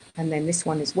 And then this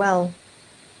one as well,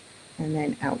 and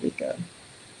then out we go.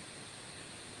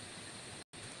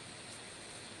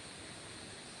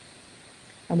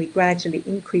 And we gradually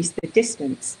increase the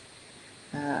distance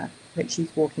that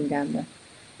she's walking down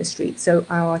the street. So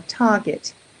our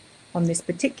target on this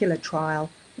particular trial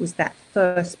was that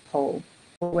first pole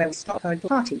where we stopped her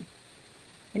party.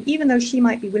 And even though she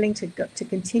might be willing to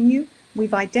continue,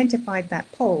 we've identified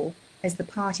that pole as the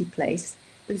party place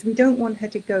because we don't want her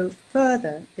to go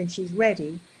further than she's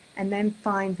ready and then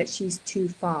find that she's too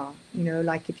far. You know,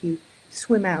 like if you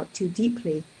swim out too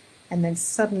deeply and then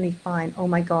suddenly find, oh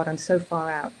my God, I'm so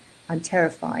far out, I'm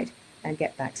terrified, and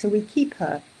get back. So we keep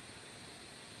her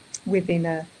within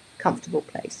a comfortable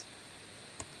place.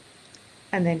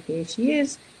 And then here she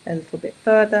is, a little bit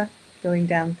further, going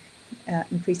down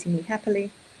increasingly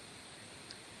happily.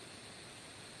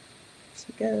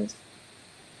 She goes.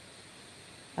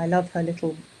 I love her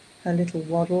little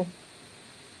waddle.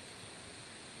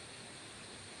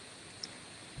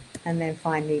 And then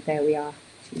finally, there we are.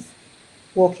 She's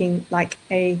walking like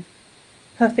a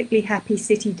perfectly happy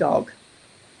city dog.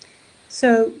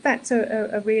 So that's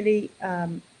a really a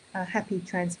happy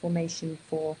transformation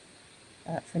for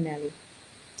Nellie.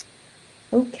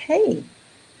 Okay.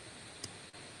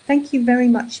 Thank you very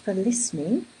much for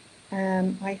listening.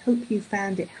 I hope you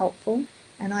found it helpful,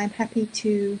 and I'm happy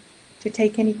to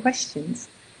take any questions.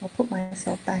 I'll put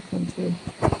myself back into.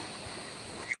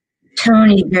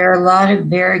 Toni, there are a lot of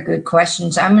very good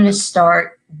questions. I'm going to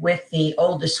start with the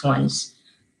oldest ones.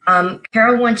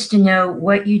 Carol wants to know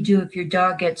what you do if your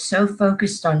dog gets so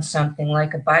focused on something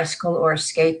like a bicycle or a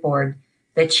skateboard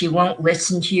that she won't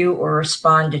listen to you or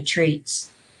respond to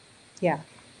treats. Yeah.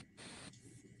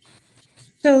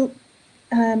 So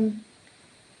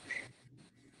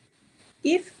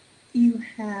if you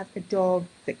have a dog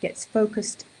that gets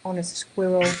focused on a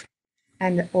squirrel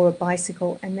or a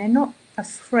bicycle and they're not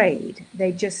afraid,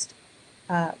 they just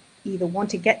either want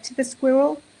to get to the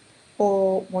squirrel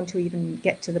or want to even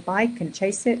get to the bike and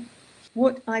chase it,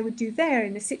 what I would do there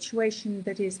in a situation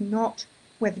that is not,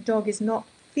 where the dog is not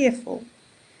fearful,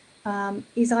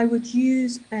 is I would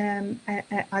use,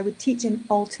 I would teach an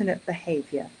alternate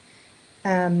behavior.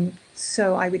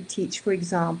 So I would teach, for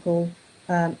example,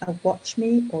 a watch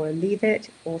me or a leave it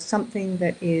or something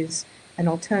that is an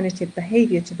alternative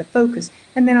behavior to the focus.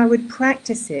 And then I would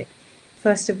practice it,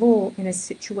 first of all, in a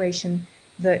situation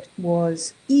that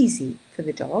was easy for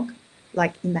the dog,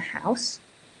 like in the house,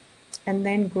 and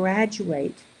then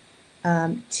graduate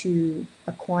to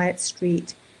a quiet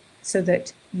street so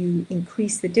that you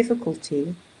increase the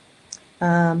difficulty.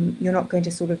 You're not going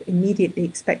to sort of immediately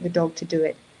expect the dog to do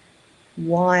it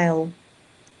while,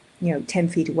 10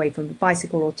 feet away from the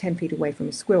bicycle or 10 feet away from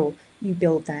a squirrel. You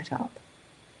build that up.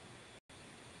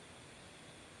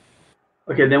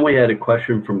 Okay, then we had a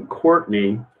question from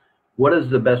Courtney. What is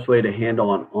the best way to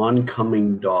handle an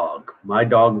oncoming dog? My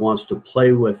dog wants to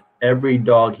play with every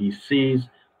dog he sees.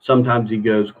 Sometimes he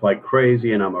goes quite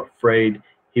crazy and I'm afraid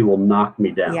he will knock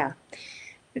me down. Yeah,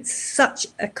 it's such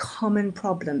a common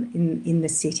problem in the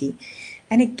city.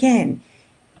 And again,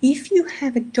 if you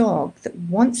have a dog that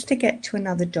wants to get to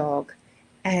another dog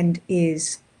and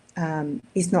is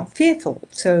not fearful,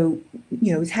 so,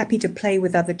 is happy to play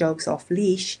with other dogs off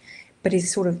leash, but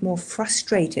is sort of more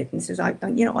frustrated and says, I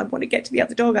want to get to the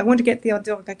other dog. I want to get to the other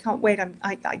dog. I can't wait. I'm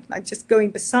just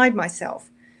going beside myself.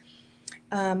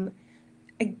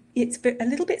 It's a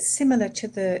little bit similar to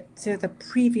the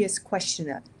previous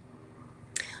questioner.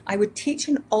 I would teach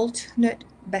an alternate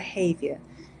behavior.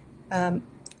 And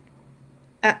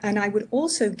I would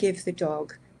also give the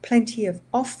dog plenty of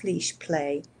off-leash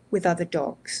play with other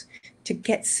dogs to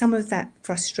get some of that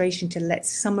frustration, to let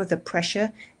some of the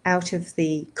pressure out of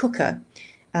the cooker,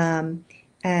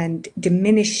 and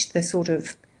diminish the sort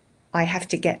of, I have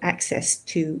to get access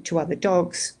to other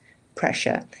dogs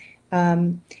pressure.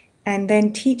 And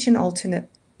then teach an alternate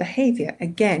behavior.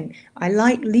 Again, I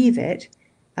like leave it,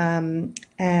 and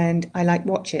I like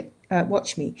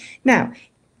watch me. Now,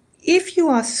 if you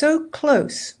are so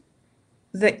close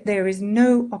that there is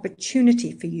no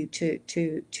opportunity for you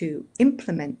to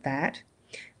implement that,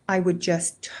 I would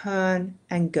just turn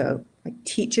and go. Like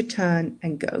teach a turn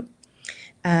and go.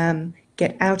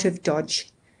 Get out of dodge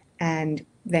and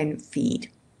then feed.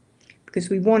 Because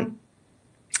we want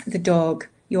the dog,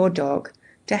 your dog,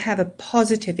 to have a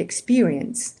positive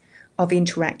experience of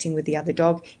interacting with the other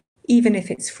dog, even if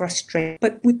it's frustrating.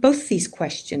 But with both these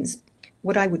questions,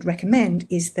 what I would recommend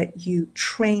is that you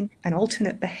train an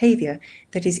alternate behavior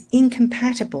that is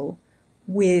incompatible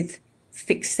with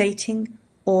fixating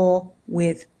or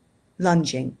with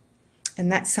lunging.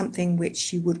 And that's something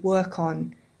which you would work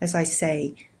on, as I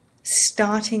say,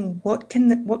 starting what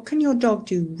can your dog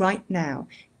do right now?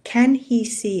 Can he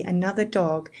see another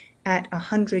dog at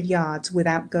 100 yards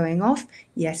without going off?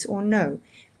 Yes or no?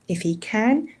 If he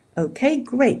can, okay,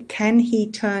 great. Can he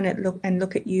turn and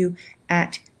look at you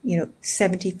at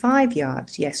 75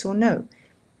 yards? Yes or no?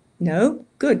 No?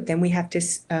 Good. Then we have to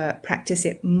practice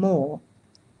it more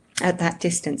at that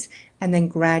distance, and then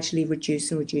gradually reduce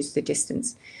the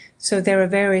distance. So there are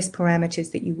various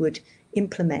parameters that you would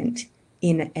implement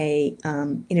in a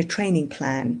training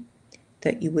plan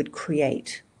that you would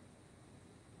create.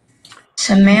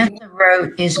 Samantha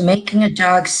wrote, is making a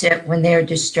dog sit when they are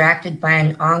distracted by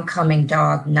an oncoming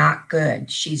dog not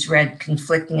good? She's read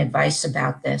conflicting advice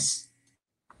about this.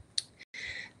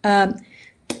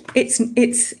 It's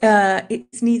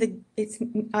neither.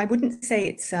 I wouldn't say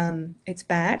it's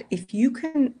bad. If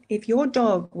your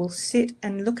dog will sit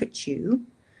and look at you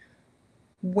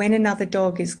when another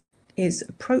dog is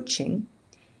approaching,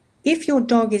 if your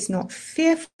dog is not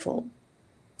fearful,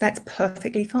 that's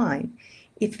perfectly fine.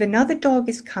 If another dog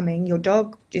is coming, your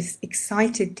dog is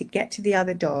excited to get to the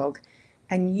other dog,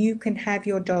 and you can have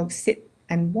your dog sit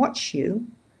and watch you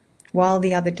while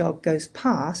the other dog goes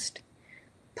past,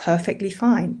 perfectly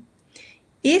fine.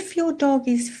 If your dog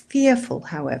is fearful,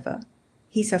 however,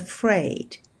 he's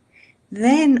afraid,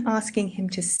 then asking him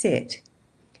to sit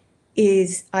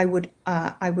is, I would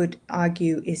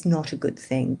argue, is not a good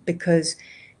thing, because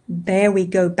there we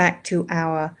go back to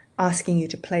our asking you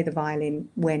to play the violin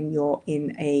when you're in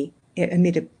the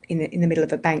middle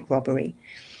of a bank robbery.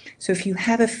 So if you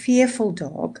have a fearful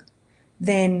dog,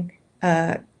 then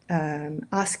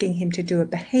asking him to do a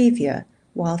behavior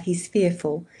while he's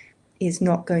fearful is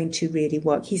not going to really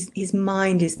work. His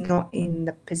mind is not in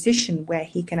the position where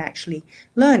he can actually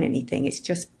learn anything. It's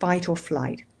just fight or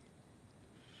flight.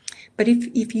 But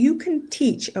if you can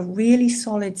teach a really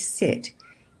solid sit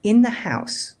in the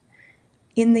house,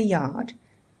 in the yard,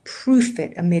 proof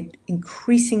it amid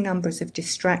increasing numbers of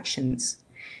distractions,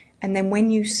 and then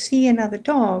when you see another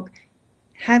dog,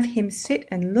 have him sit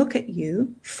and look at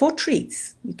you for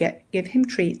treats. You give him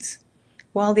treats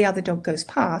while the other dog goes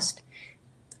past.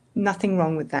 Nothing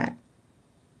wrong with that.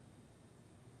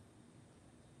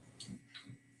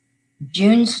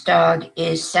 June's dog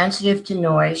is sensitive to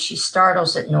noise. She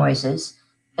startles at noises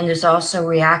and is also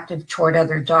reactive toward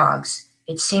other dogs.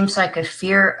 It seems like a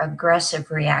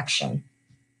fear-aggressive reaction.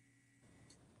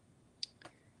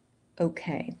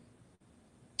 Okay.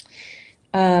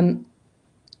 Is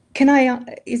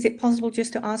it possible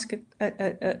just to ask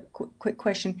a quick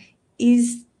question?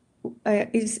 Is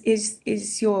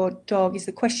your dog, is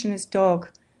the questioner's dog,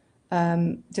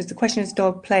 does the questioner's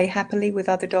dog play happily with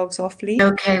other dogs off leash?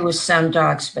 Okay with some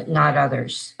dogs, but not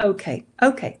others. Okay,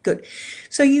 good.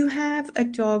 So you have a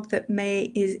dog that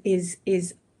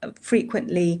is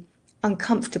frequently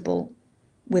uncomfortable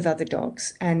with other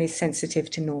dogs and is sensitive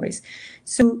to noise.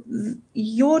 So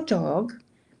your dog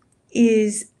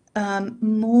is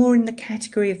more in the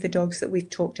category of the dogs that we've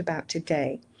talked about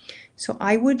today. So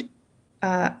I would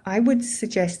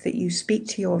suggest that you speak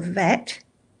to your vet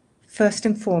first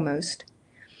and foremost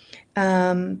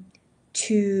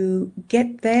to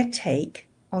get their take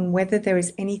on whether there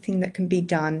is anything that can be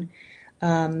done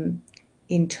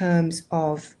in terms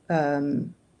of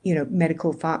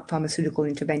medical pharmaceutical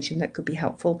intervention that could be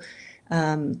helpful,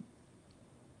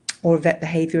 or vet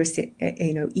behaviorist,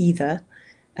 either.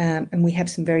 And we have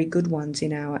some very good ones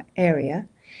in our area.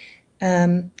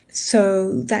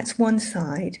 So that's one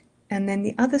side. And then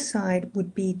the other side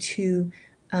would be to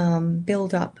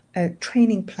build up a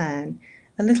training plan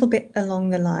a little bit along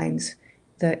the lines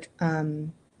that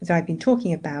I've been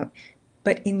talking about.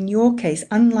 But in your case,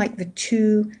 unlike the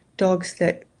two dogs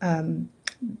that, from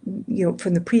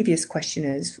the previous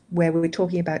questioners, where we were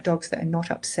talking about dogs that are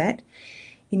not upset,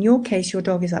 in your case, your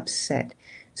dog is upset.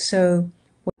 So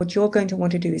what you're going to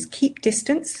want to do is keep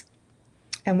distance,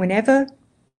 and whenever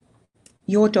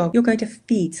you're going to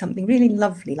feed something really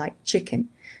lovely like chicken.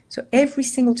 So every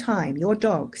single time your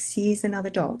dog sees another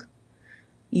dog,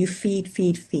 you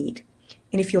feed.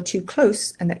 And if you're too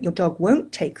close and that your dog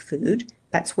won't take food,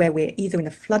 that's where we're either in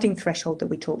the flooding threshold that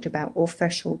we talked about or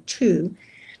threshold 2,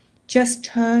 just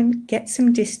turn, get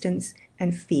some distance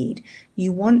and feed.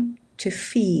 You want to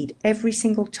feed every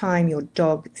single time your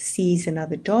dog sees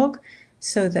another dog,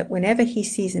 so that whenever he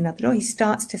sees another dog, he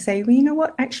starts to say, well, you know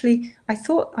what, actually, I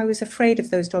thought I was afraid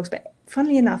of those dogs, but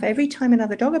funnily enough, every time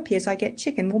another dog appears, I get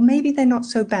chicken. Well, maybe they're not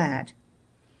so bad.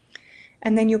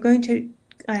 And then you're going to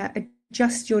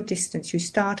adjust your distance. You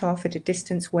start off at a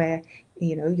distance where,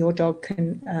 your dog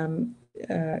can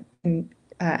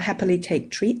happily take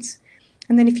treats.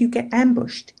 And then if you get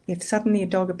ambushed, if suddenly a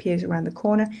dog appears around the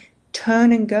corner,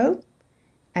 turn and go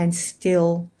and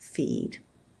still feed.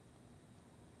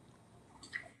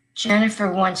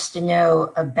 Jennifer wants to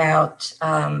know about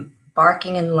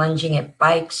barking and lunging at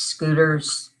bikes,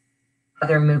 scooters,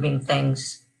 other moving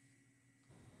things.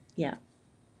 Yeah.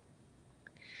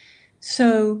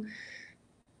 So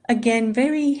again,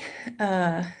 very,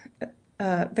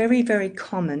 very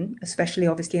common, especially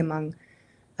obviously among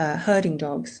herding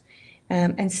dogs,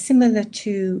 and similar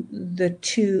to the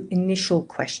two initial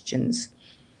questions,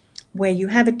 where you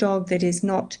have a dog that is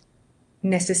not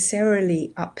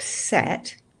necessarily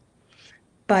upset,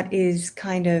 but is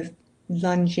kind of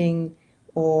lunging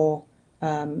or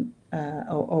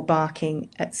barking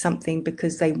at something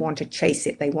because they want to chase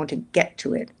it, they want to get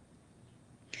to it.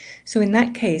 So in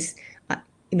that case,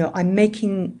 I'm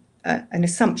making an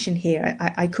assumption here.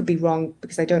 I could be wrong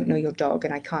because I don't know your dog,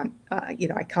 and I can't,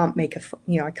 I can't make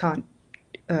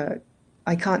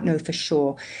I can't know for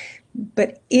sure.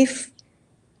 But if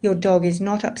your dog is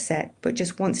not upset but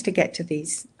just wants to get to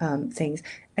these things,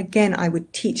 again, I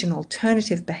would teach an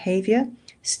alternative behavior.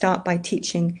 Start by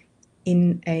teaching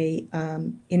in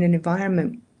an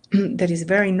environment that is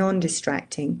very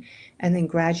non-distracting, and then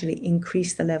gradually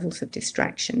increase the levels of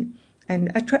distraction.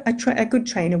 And a good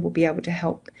trainer will be able to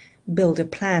help build a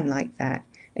plan like that.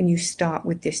 And you start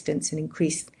with distance and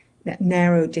increase that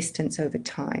narrow distance over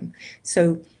time.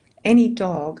 So any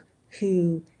dog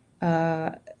who,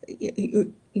 a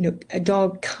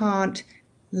dog can't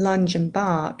lunge and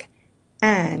bark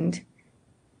and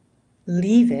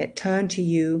leave it, turn to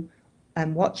you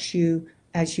and watch you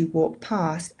as you walk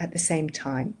past at the same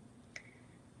time.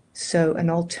 So an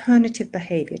alternative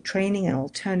behavior, training an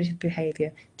alternative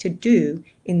behavior to do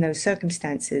in those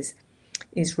circumstances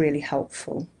is really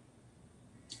helpful.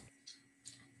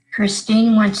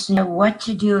 Christine wants to know what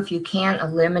to do if you can't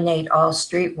eliminate all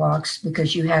street walks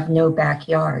because you have no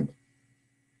backyard.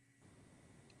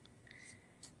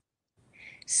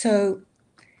 So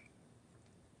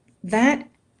that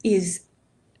is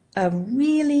a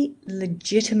really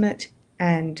legitimate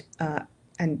and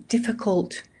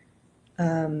difficult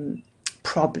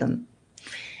problem.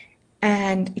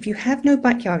 And if you have no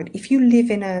backyard, if you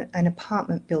live in an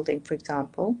apartment building, for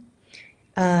example,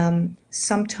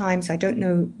 sometimes, I don't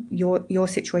know your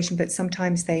situation, but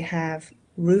sometimes they have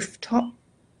rooftop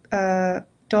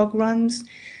dog runs.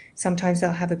 Sometimes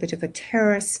they'll have a bit of a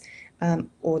terrace,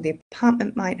 or the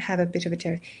apartment might have a bit of a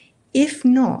terrace. If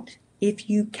not, if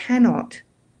you cannot,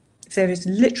 if there is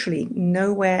literally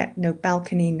nowhere, no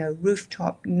balcony, no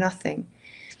rooftop, nothing,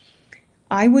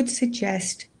 I would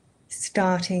suggest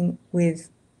starting with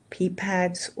pea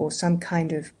pads or some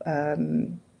kind of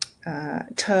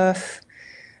turf,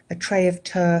 a tray of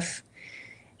turf,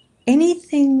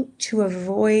 anything to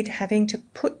avoid having to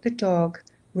put the dog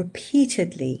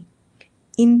repeatedly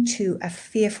into a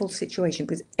fearful situation,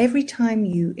 because every time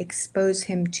you expose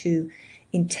him to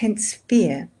intense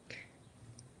fear,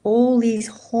 all these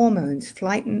hormones,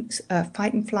 fight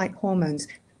and flight hormones,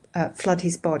 flood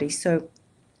his body. So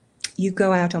you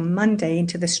go out on Monday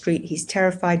into the street, he's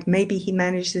terrified, maybe he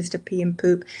manages to pee and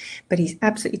poop, but he's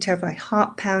absolutely terrified,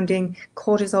 heart pounding,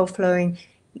 cortisol flowing,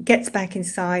 gets back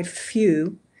inside,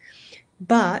 phew.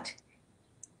 But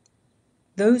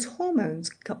those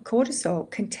hormones, cortisol,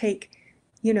 can take,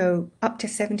 up to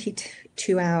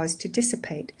 72 hours to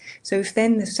dissipate. So if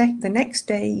then the next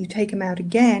day you take him out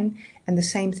again and the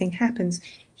same thing happens,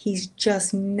 he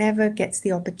just never gets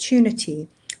the opportunity,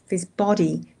 his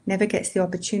body never gets the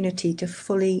opportunity to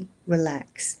fully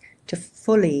relax, to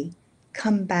fully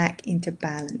come back into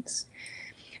balance.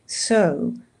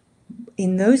 So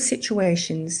in those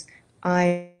situations,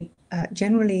 I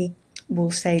generally will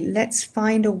say, let's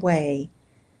find a way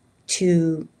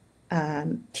to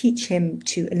teach him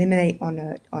to eliminate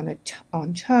on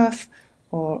turf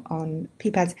or on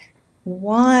pea pads,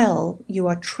 while you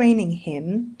are training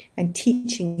him and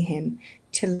teaching him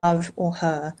to love, or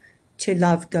her to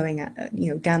love, going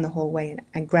down the hallway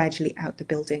and gradually out the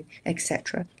building,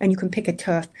 etc. And you can pick a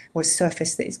turf or a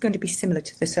surface that is going to be similar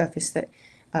to the surface that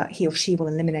he or she will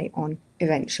eliminate on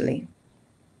eventually.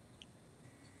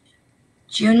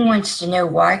 June wants to know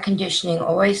why conditioning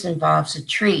always involves a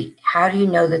treat. How do you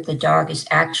know that the dog is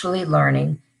actually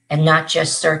learning and not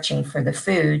just searching for the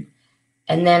food?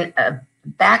 And then a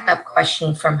backup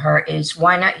question from her is,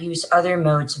 why not use other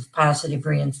modes of positive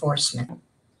reinforcement?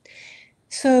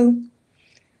 So,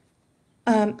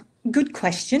 good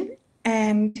question.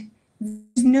 And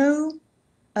there's no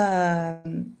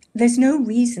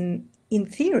reason in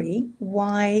theory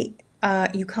why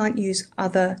you can't use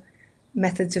other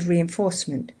methods of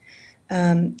reinforcement.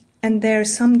 And there are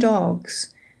some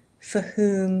dogs for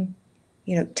whom,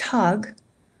 tug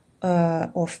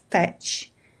or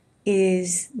fetch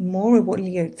is more rewarding.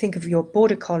 You think of your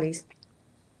border collies,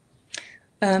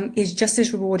 is just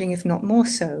as rewarding, if not more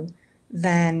so,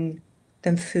 than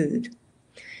food.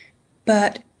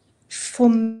 But for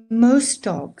most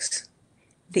dogs,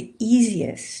 the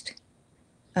easiest,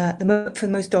 for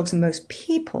most dogs and most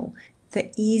people,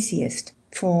 the easiest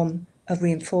form of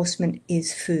reinforcement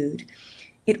is food.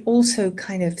 It also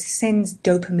kind of sends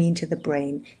dopamine to the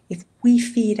brain. If we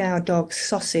feed our dog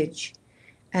sausage,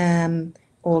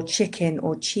 or chicken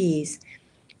or cheese,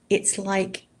 it's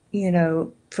like,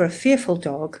 for a fearful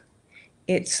dog,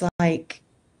 it's like,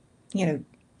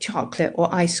 chocolate or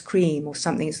ice cream or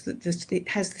something. It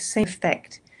has the same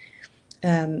effect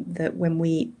that when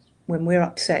we're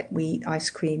upset, we eat ice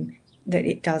cream, that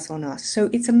it does on us. So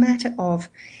it's a matter of,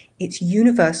 it's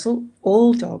universal.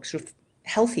 All dogs,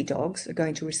 healthy dogs, are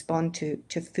going to respond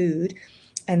to food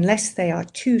unless they are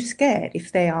too scared.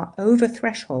 If they are over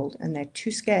threshold and they're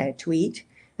too scared to eat,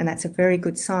 and that's a very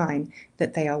good sign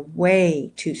that they are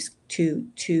way too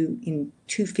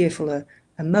fearful a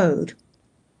mode,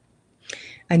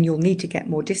 and you'll need to get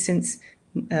more distance,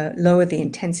 lower the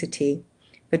intensity.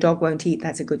 The dog won't eat.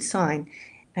 That's a good sign.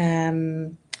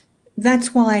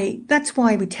 That's why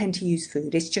we tend to use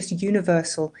food. It's just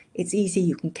universal. It's easy.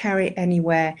 You can carry it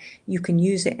anywhere. You can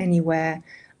use it anywhere.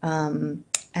 And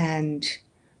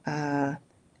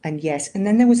yes. And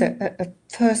then there was a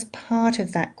first part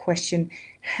of that question.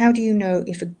 How do you know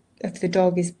if the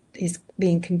dog is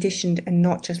being conditioned and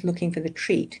not just looking for the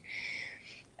treat?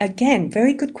 Again,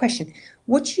 very good question.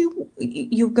 What you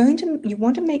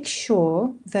want to make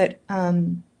sure that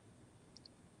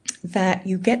that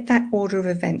you get that order of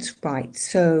events right.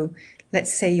 So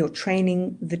let's say you're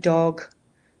training the dog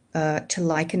to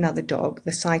like another dog,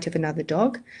 the sight of another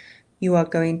dog. You are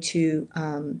going to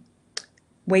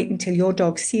wait until your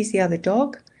dog sees the other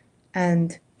dog,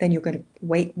 and then you're going to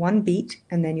wait one beat,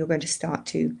 and then you're going to start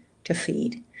to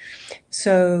feed.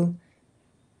 So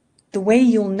the way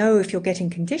you'll know if you're getting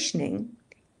conditioning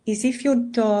is if your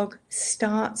dog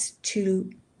starts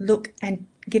to look and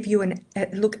give you a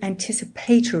look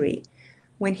anticipatory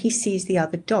when he sees the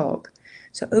other dog.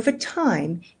 So over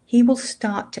time, he will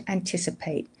start to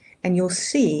anticipate, and you'll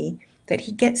see that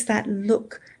he gets that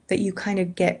look that you kind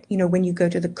of get, when you go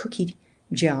to the cookie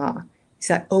jar. It's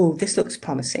like, oh, this looks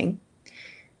promising.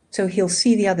 So he'll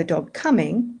see the other dog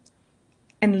coming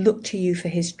and look to you for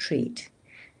his treat.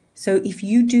 So if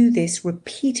you do this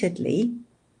repeatedly,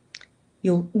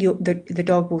 the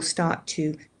dog will start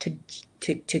to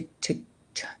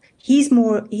he's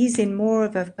in more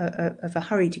of a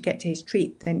hurry to get to his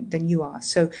treat than you are.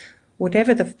 So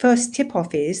whatever the first tip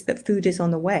off is that food is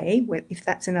on the way, if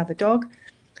that's another dog,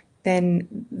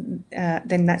 then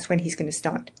that's when he's going to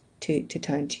start to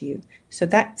turn to you. So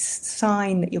that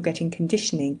sign that you're getting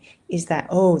conditioning is that,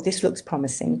 oh, this looks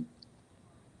promising,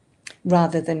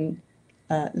 rather than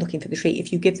looking for the treat.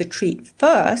 If you give the treat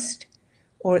first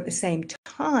or at the same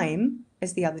time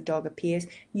as the other dog appears,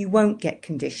 you won't get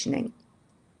conditioning.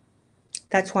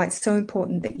 That's why it's so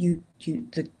important that you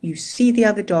see the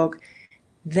other dog,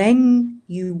 then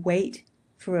you wait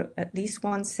for at least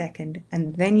 1 second,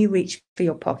 and then you reach for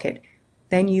your pocket,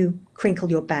 then you crinkle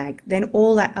your bag, then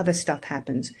all that other stuff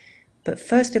happens. But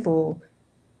first of all,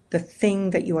 the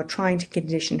thing that you are trying to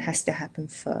condition has to happen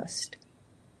first.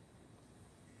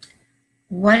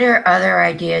 What are other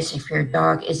ideas if your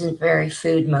dog isn't very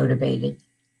food motivated?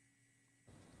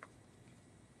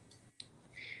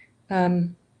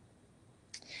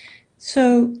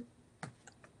 So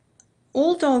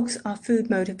all dogs are food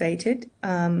motivated,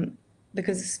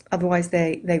 because otherwise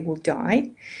they will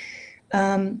die.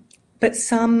 But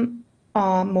some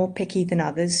are more picky than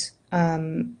others,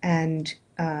 and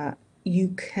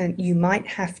you might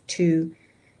have to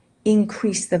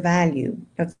increase the value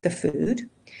of the food.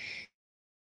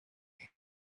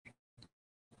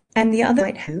 And the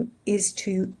other is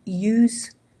to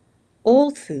use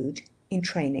all food in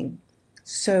training.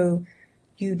 So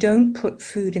you don't put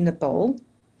food in the bowl,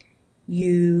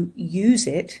 you use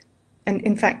it. And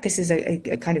in fact, this is a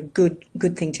kind of good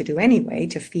thing to do anyway,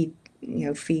 to feed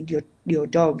your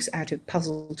dogs out of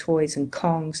puzzle toys and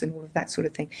Kongs and all of that sort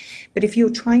of thing. But if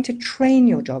you're trying to train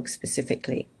your dog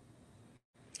specifically,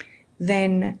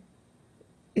 then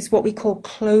it's what we call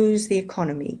close the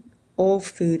economy, all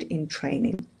food in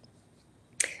training.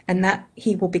 And that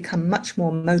he will become much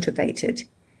more motivated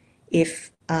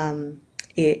if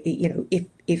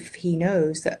he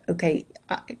knows that, okay,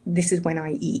 this is when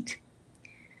I eat.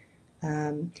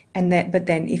 But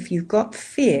then if you've got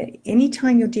fear,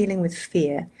 anytime you're dealing with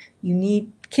fear, you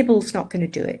need Kibble's not going to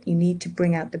do it. You need to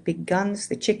bring out the big guns,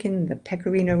 the chicken, the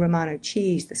pecorino romano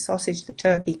cheese, the sausage, the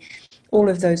turkey, all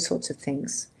of those sorts of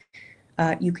things.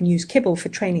 You can use kibble for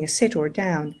training a sit or a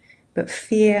down, but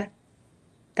fear,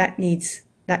 that needs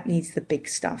the big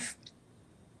stuff.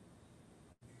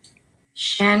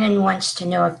 Shannon wants to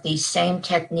know if these same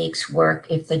techniques work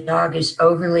if the dog is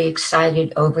overly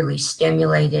excited, overly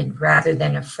stimulated, rather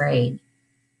than afraid.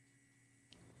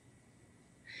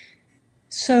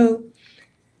 So,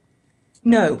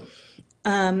 no,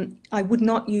 I would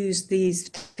not use these.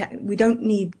 We don't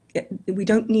need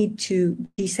to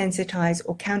desensitize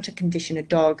or counter condition a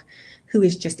dog who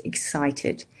is just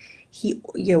excited. We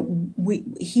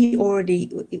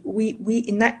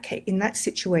in that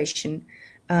situation,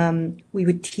 we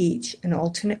would teach an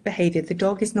alternate behavior. The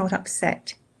dog is not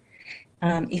upset.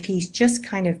 If he's just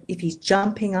if he's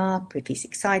jumping up, if he's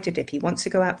excited, if he wants to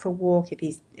go out for a walk, if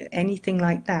he's anything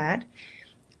like that,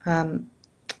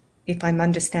 if I'm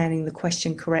understanding the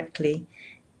question correctly,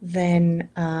 then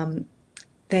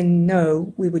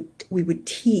no, we would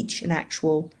teach an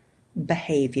actual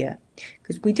behavior,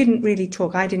 because we didn't really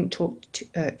talk. I didn't talk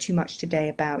too much today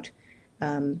about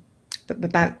the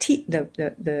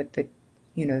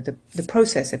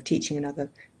process of teaching another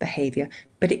behavior,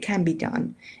 but it can be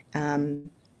done.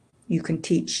 You can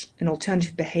teach an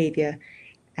alternative behavior,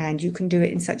 and you can do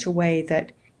it in such a way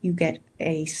that you get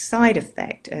a side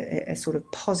effect, a sort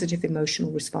of positive emotional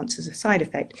response as a side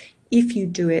effect, if you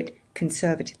do it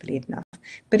conservatively enough.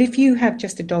 But if you have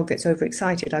just a dog that's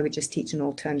overexcited, I would just teach an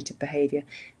alternative behavior.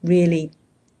 Really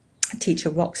teach a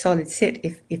rock solid sit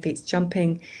if it's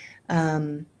jumping,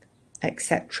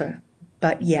 etc.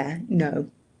 But yeah, no,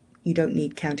 you don't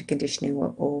need counter conditioning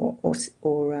or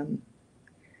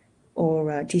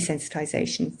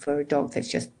desensitization for a dog that's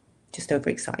just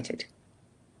overexcited.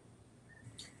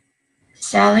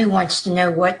 Sally wants to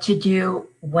know what to do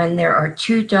when there are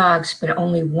two dogs, but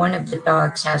only one of the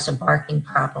dogs has a barking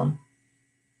problem.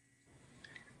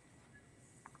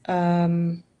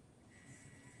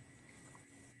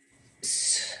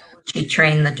 She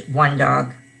trained the one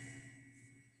dog.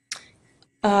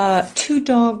 Two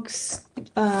dogs.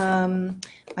 I'm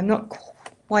not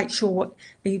quite sure what.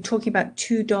 Are you talking about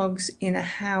two dogs in a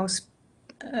house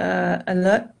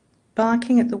alert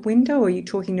barking at the window, or are you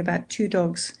talking about two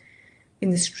dogs in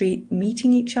the street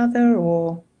meeting each other,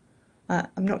 or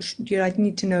I'm not sure. I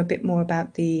need to know a bit more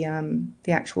about the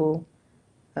actual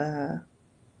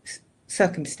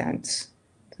circumstance,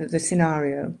 the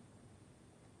scenario.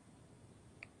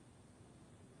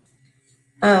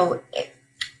 Oh,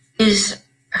 is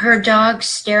her dog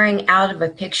staring out of a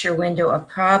picture window a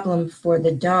problem for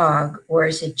the dog, or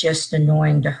is it just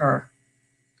annoying to her?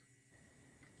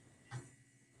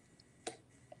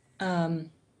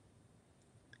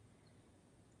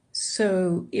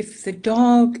 So if the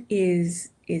dog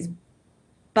is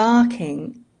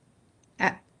barking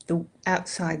at the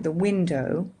outside the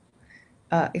window,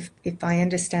 if I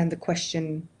understand the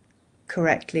question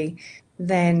correctly,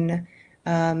 then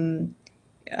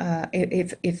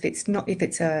if it's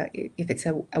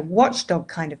a watchdog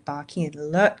kind of barking, an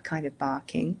alert kind of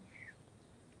barking,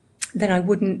 then I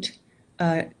wouldn't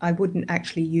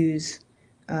actually use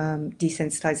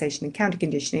desensitization and counter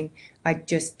conditioning. I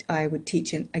would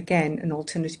teach an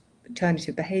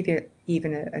alternative behavior,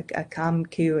 even a calm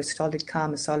cue, a solid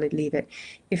calm, a solid leave it.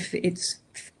 If it's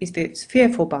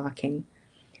fearful barking,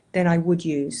 then I would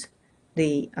use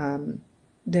the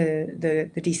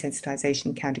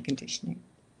desensitization counter conditioning.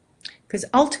 Because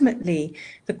ultimately,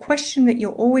 the question that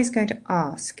you're always going to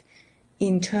ask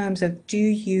in terms of do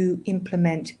you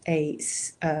implement an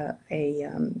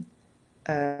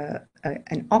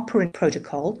operant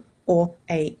protocol or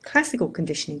a classical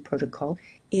conditioning protocol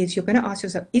is you're going to ask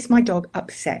yourself, is my dog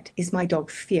upset? Is my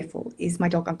dog fearful? Is my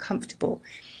dog uncomfortable?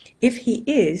 If he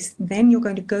is, then you're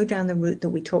going to go down the route that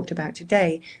we talked about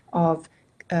today of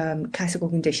classical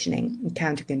conditioning and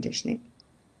counter conditioning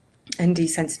and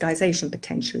desensitization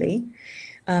potentially.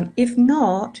 If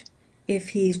not, if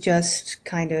he's just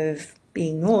kind of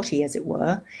being naughty, as it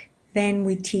were, then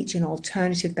we teach an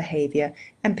alternative behavior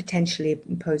and potentially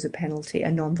impose a penalty,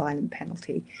 a non-violent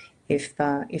penalty, if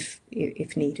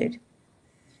needed.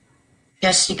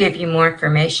 Just to give you more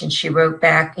information, she wrote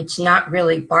back, it's not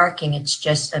really barking, it's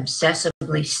just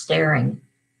obsessively staring.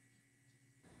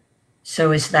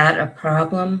 So is that a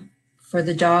problem for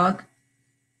the dog?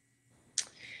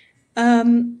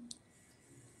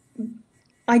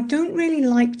 I don't really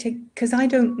like to, because I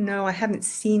don't know, I haven't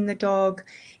seen the dog.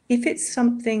 If it's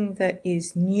something that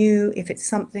is new, if it's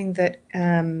something that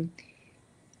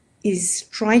is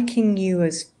striking you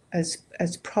as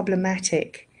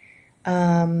problematic,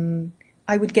 I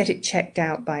I would get it checked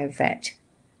out by a vet.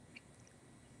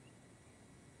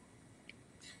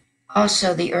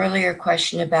 Also, the earlier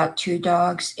question about two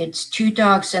dogs, it's two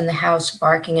dogs in the house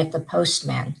barking at the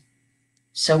postman.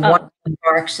 So one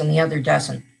barks and the other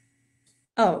doesn't.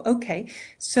 Oh, okay.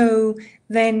 So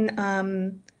then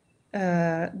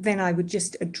I would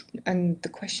just, and the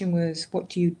question was, what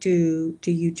do you do?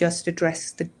 Do you just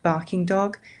address the barking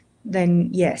dog? Then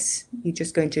yes, you're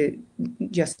just going to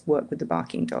just work with the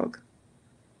barking dog.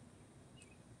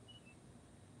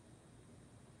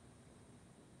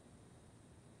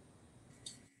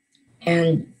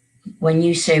 And when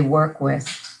you say work with?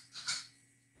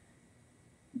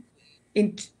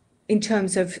 In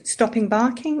terms of stopping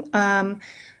barking, I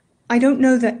don't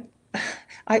know that,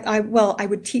 well, I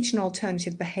would teach an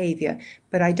alternative behavior,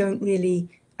 but I don't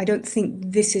think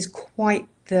this is quite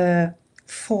the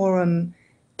forum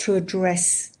to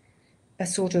address a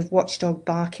sort of watchdog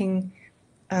barking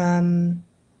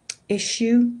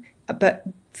issue. But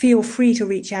feel free to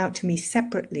reach out to me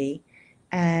separately,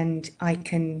 and I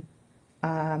can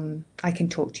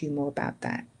talk to you more about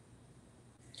that.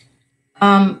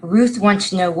 Ruth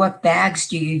wants to know, what bags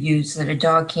do you use that a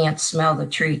dog can't smell the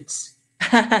treats?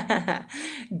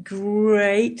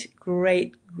 Great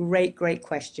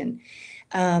question.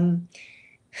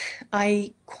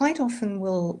 I quite often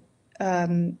will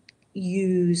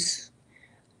use,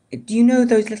 do you know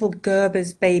those little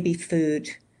Gerber's baby food,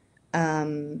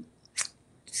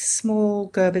 small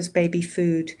Gerber's baby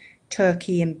food,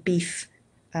 turkey and beef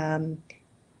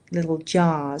little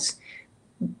jars?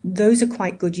 Those are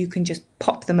quite good. You can just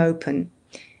pop them open.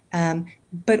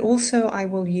 But also I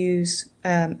will use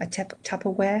a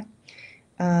Tupperware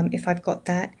if I've got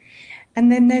that.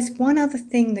 And then there's one other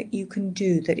thing that you can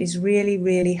do that is really,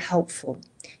 really helpful.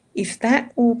 If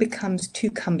that all becomes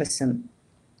too cumbersome,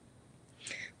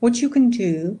 what you can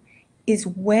do is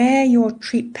wear your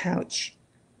treat pouch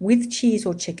with cheese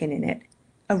or chicken in it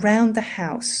around the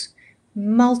house,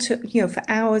 for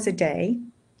hours a day.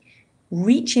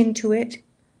 Reach into it,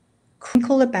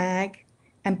 crinkle the bag,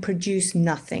 and produce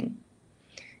nothing.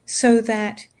 So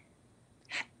that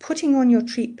putting on your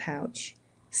treat pouch,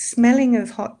 smelling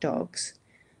of hot dogs,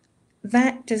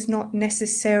 that does not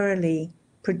necessarily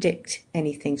predict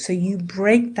anything. So you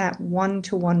break that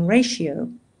 1-to-1 ratio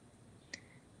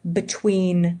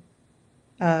between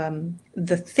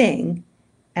the thing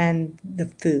and the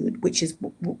food, which is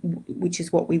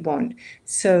what we want.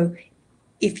 So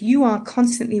if you are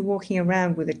constantly walking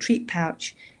around with a treat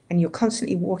pouch and you're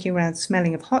constantly walking around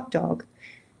smelling of hot dog,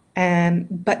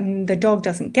 but the dog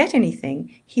doesn't get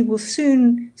anything, he will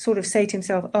soon sort of say to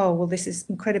himself, oh, well, this is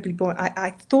incredibly boring. I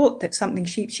thought that something,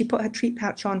 she put her treat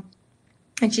pouch on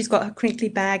and she's got her crinkly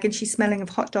bag and she's smelling of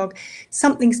hot dog.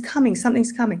 Something's coming.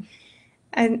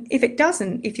 And if it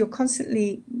doesn't, if you're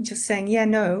constantly just saying, yeah,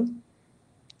 no,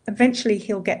 eventually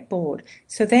he'll get bored.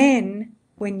 So then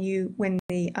when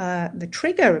the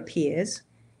trigger appears,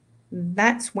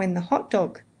 that's when the hot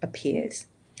dog appears.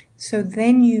 So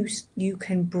then you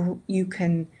can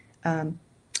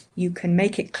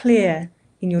make it clear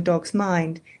in your dog's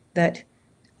mind that,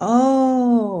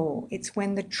 oh, it's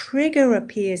when the trigger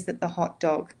appears that the hot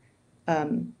dog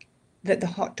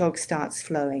starts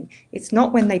flowing. It's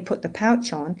not when they put the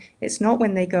pouch on. It's not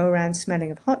when they go around smelling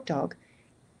of hot dog.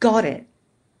 Got it.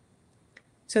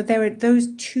 So there are those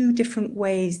two different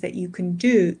ways that you can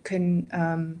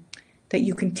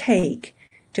take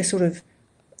to sort of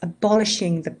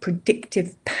abolishing the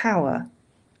predictive power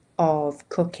of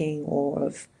cooking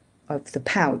or of the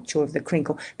pouch or of the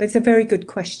crinkle. But it's a very good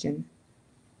question.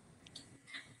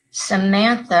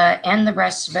 Samantha and the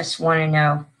rest of us want to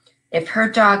know if her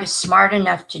dog is smart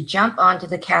enough to jump onto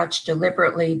the couch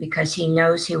deliberately because he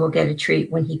knows he will get a treat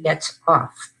when he gets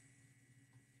off.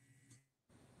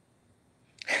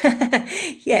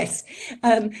 Yes.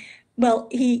 Well,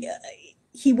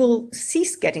 he will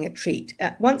cease getting a treat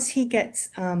once he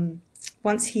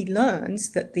learns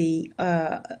that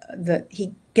that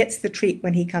he gets the treat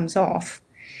when he comes off,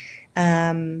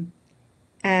 and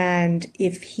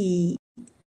if he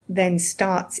then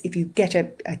starts, if you get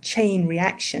a chain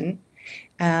reaction,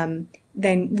 then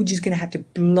we're just going to have to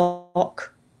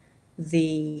block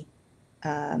the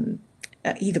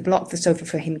either block the sofa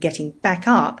for him getting back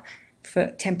up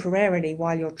for temporarily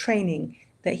while you're training,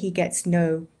 that he gets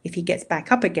no, if he gets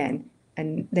back up again,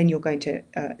 and then you're going to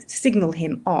signal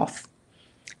him off,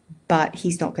 but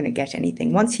he's not going to get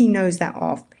anything. Once he knows that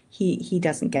off, he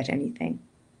doesn't get anything.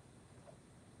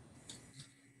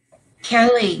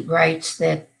 Kelly writes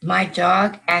that my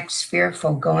dog acts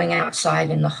fearful going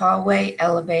outside in the hallway,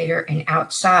 elevator, and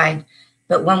outside,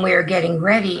 but when we are getting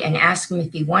ready and ask him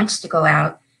if he wants to go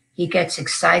out, he gets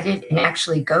excited and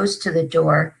actually goes to the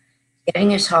door,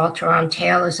 getting his halter on,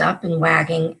 tail is up and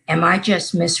wagging. Am I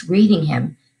just misreading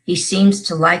him? He seems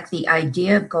to like the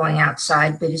idea of going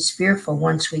outside, but is fearful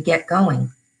once we get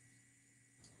going.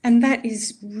 And that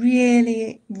is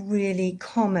really, really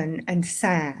common and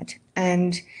sad.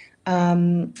 And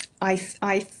I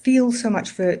feel so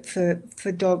much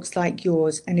for dogs like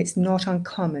yours, and it's not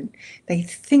uncommon. They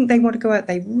think they want to go out,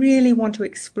 they really want to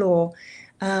explore,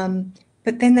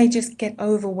 but then they just get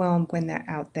overwhelmed when they're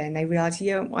out there and they realize,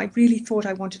 yeah, I really thought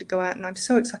I wanted to go out and I'm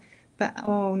so excited, but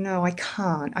oh no, I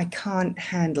can't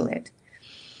handle it.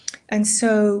 And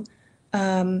so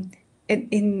in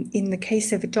the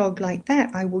case of a dog like that,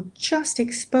 I will just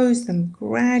expose them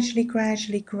gradually,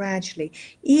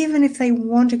 even if they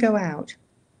want to go out.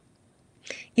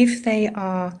 If they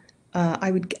are,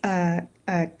 I would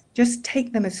just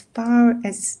take them as far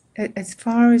as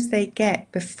they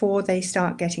get before they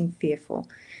start getting fearful,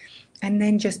 and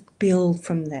then just build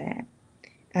from there.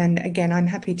 And again, I'm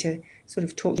happy to sort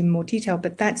of talk in more detail,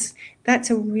 but that's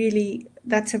a really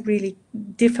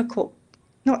difficult.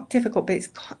 Not difficult, but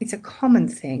it's a common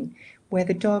thing where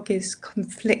the dog is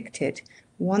conflicted,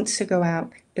 wants to go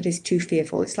out, but is too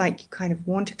fearful. It's like you kind of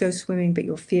want to go swimming, but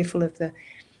you're fearful of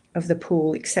the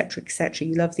pool, etc., etc.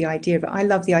 You love the idea of it. I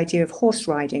love the idea of horse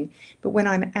riding, but when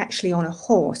I'm actually on a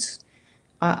horse,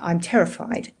 I'm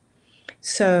terrified.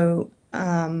 So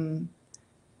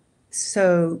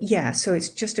it's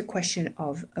just a question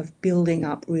of building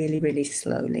up really, really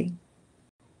slowly.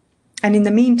 And in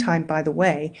the meantime, by the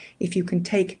way, if you can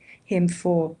take him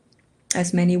for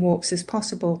as many walks as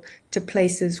possible to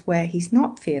places where he's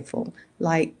not fearful,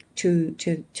 like to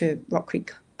Rock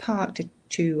Creek Park,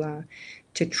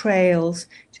 to trails,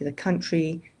 to the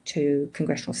country, to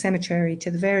Congressional Cemetery,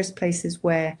 to the various places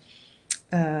where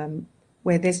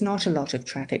there's not a lot of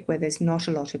traffic, where there's not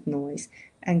a lot of noise,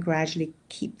 and gradually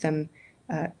keep them,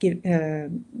 get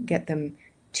them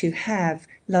to have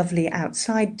lovely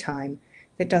outside time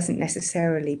that doesn't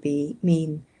necessarily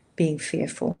mean being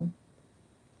fearful.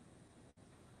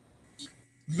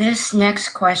 This next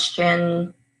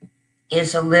question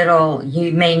is a little,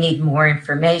 you may need more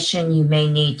information, you may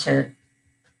need to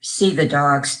see the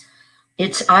dogs.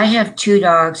 I have 2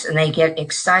 dogs and they get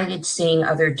excited seeing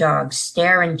other dogs,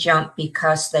 stare and jump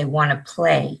because they want to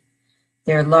play.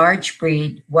 They're large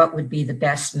breed. What would be the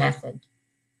best method?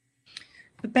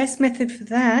 The best method for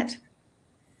that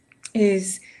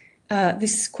is,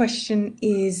 this question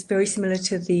is very similar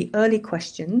to the early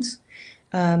questions,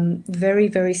 very,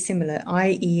 very similar,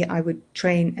 i.e. I would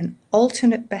train an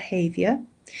alternate behavior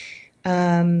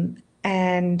and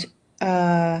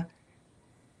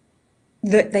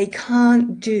that they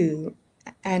can't do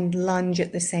and lunge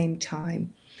at the same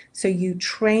time. So you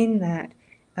train that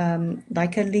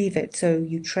like a leave it. So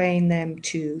you train them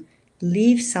to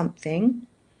leave something.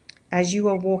 As you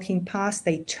are walking past,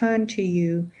 they turn to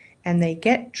you and they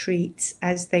get treats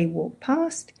as they walk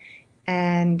past,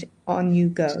 and on you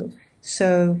go.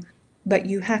 So, but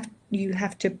you have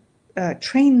to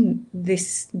train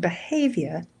this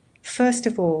behavior, first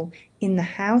of all, in the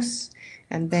house,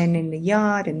 and then in the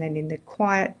yard, and then in the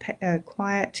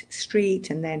quiet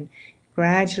street, and then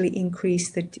gradually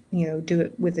increase do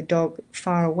it with the dog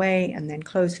far away, and then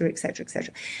closer, etc.,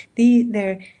 etc.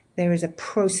 There is a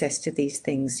process to these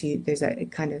things. There's a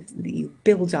kind of, you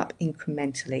build up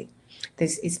incrementally.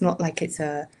 It's not like it's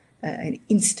an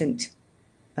instant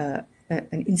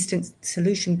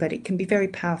solution, but it can be very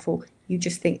powerful. You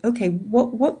just think, okay,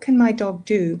 what can my dog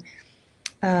do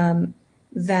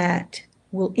that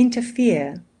will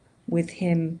interfere with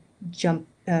him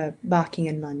barking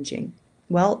and lunging?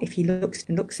 Well, if he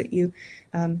looks at you,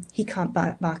 he can't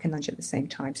bark and lunge at the same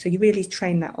time. So you really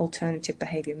train that alternative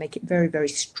behavior, make it very, very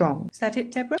strong. Is that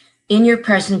it, Deborah? In your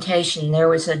presentation, there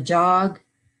was a dog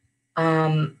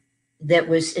that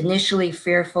was initially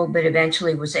fearful, but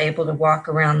eventually was able to walk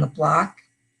around the block.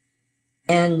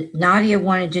 And Nadia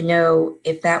wanted to know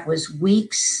if that was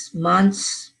weeks,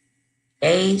 months,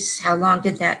 days. How long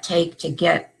did that take to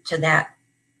get to that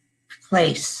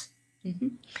place? Mm-hmm.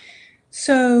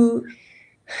 So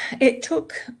it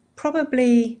took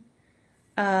probably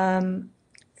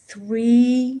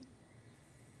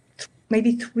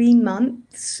maybe 3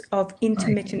 months of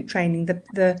intermittent training.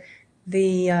 The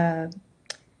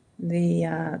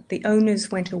owners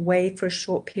went away for a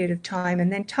short period of time,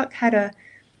 and then Tuck had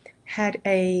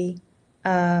a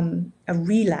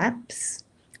relapse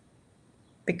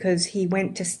because he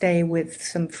went to stay with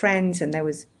some friends, and there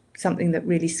was something that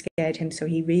really scared him, so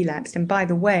he relapsed. And by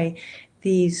the way,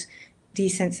 these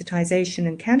desensitization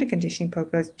and counter-conditioning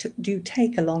programs do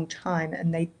take a long time,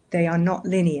 and they are not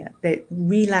linear. The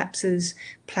relapses,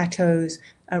 plateaus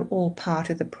are all part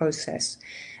of the process.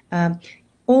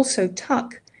 Also,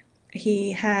 Tuck,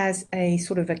 he has a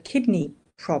sort of a kidney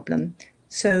problem,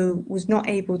 so was not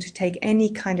able to take any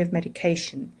kind of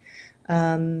medication.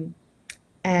 And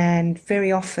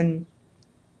very often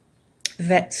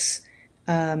vets,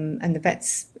 and the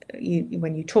vets,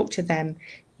 when you talk to them,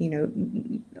 you know,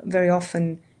 very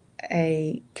often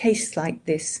a case like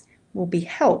this will be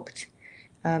helped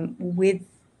with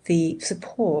the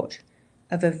support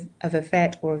of a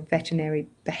vet or a veterinary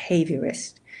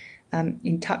behaviorist.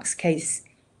 In Tuck's case,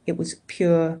 it was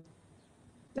pure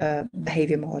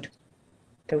behavior mod.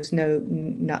 There was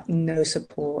no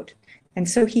support. And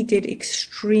so he did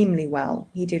extremely well.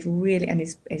 He did really, and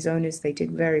his owners, they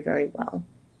did very, very well.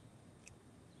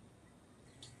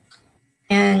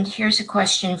 And here's a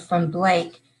question from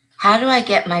Blake. How do I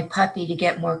get my puppy to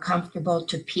get more comfortable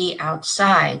to pee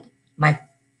outside?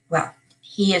 Well,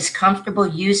 he is comfortable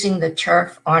using the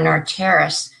turf on our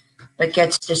terrace, but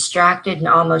gets distracted and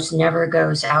almost never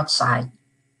goes outside.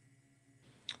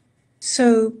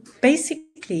 So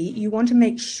basically, you want to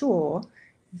make sure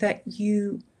that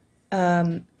you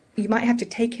might have to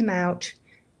take him out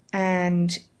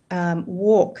and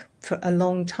walk for a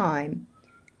long time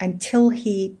until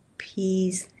he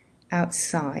pees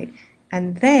outside.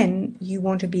 And then you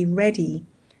want to be ready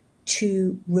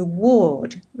to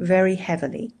reward very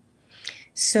heavily.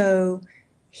 So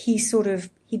he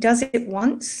does it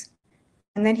once,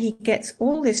 and then he gets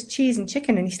all this cheese and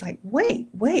chicken, and he's like, wait,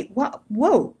 what?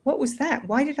 Whoa, what was that?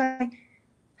 Why did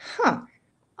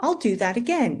I'll do that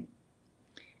again.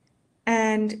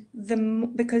 And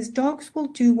because dogs will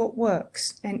do what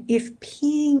works, and if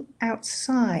peeing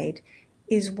outside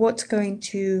is what's going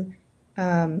to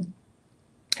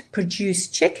produce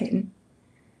chicken,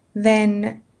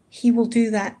 then he will do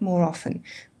that more often.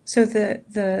 So the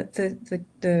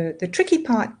tricky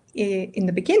part in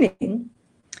the beginning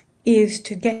is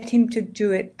to get him to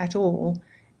do it at all.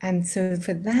 And so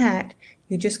for that,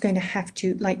 you're just going to have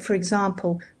to, like, for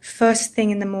example, first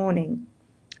thing in the morning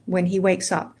when he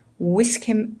wakes up, whisk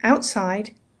him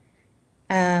outside,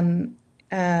 and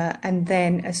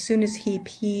then as soon as he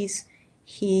pees,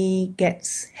 he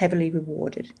gets heavily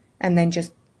rewarded. And then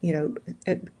just,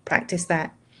 practice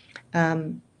that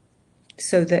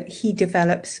so that he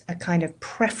develops a kind of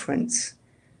preference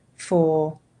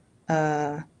for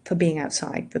being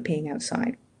outside, for peeing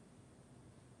outside.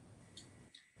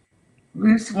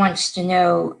 Ruth wants to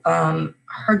know,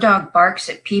 her dog barks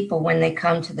at people when they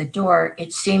come to the door.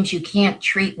 It seems you can't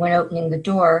treat when opening the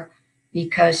door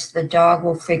because the dog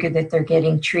will figure that they're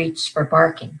getting treats for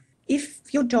barking.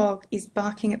 If your dog is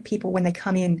barking at people when they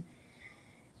come in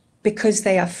because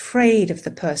they are afraid of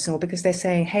the person, or because they're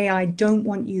saying, hey, I don't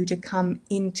want you to come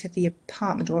into the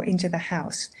apartment or into the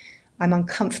house, I'm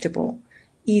uncomfortable.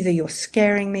 Either you're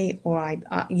scaring me, or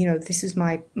this is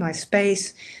my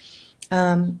space.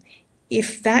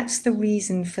 If that's the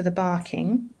reason for the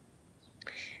barking,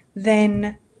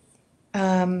 then,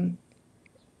 and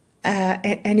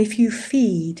if you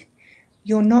feed,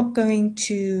 you're not going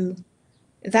to,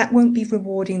 that won't be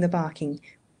rewarding the barking,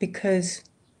 because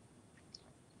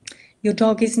your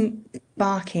dog isn't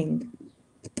barking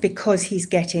because he's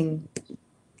getting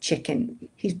chicken.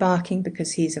 He's barking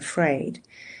because he's afraid,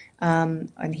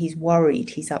 and he's worried,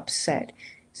 he's upset.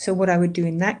 So what I would do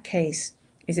in that case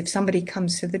is, if somebody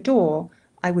comes to the door,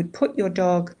 I would put your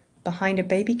dog behind a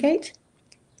baby gate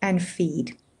and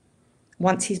feed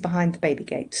once he's behind the baby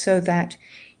gate, so that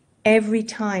every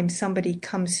time somebody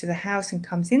comes to the house and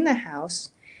comes in the house,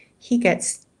 he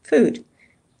gets food.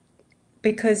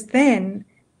 Because then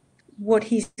what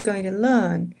he's going to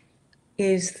learn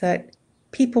is that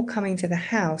people coming to the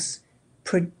house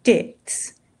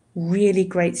predicts really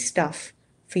great stuff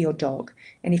for your dog.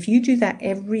 And if you do that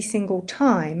every single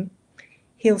time,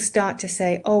 he'll start to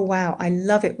say, oh, wow, I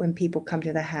love it when people come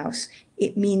to the house.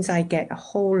 It means I get a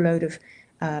whole load of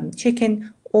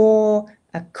chicken, or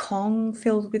a Kong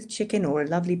filled with chicken, or a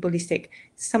lovely bully stick,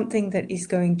 something that is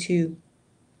going to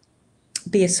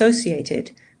be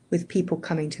associated with people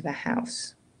coming to the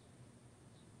house.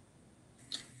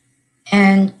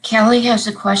 And Kelly has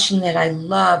a question that I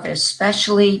love,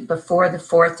 especially before the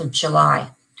 4th of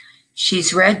July.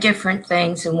 She's read different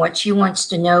things, and what she wants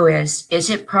to know is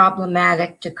it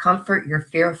problematic to comfort your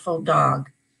fearful dog?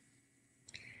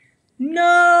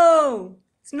 No,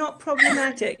 it's not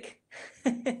problematic.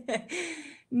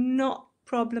 Not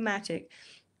problematic.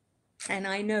 And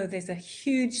I know there's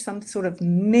some sort of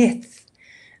myth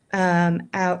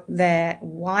out their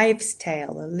wives'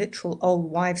 tale, a literal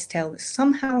old wives' tale, that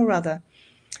somehow or other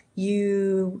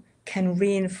you can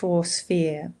reinforce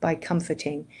fear by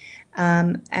comforting.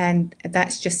 And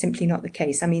that's just simply not the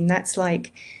case. I mean, that's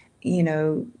like, you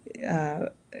know,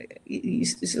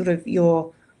 sort of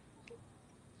you're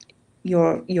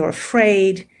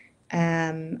afraid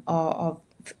of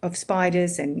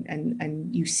spiders,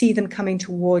 and you see them coming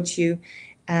towards you.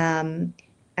 And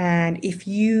if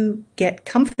you get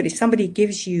comfort, if somebody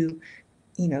gives you,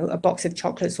 you know, a box of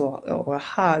chocolates or a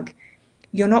hug,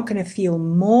 you're not going to feel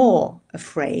more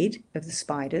afraid of the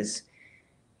spiders.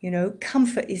 You know,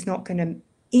 comfort is not going to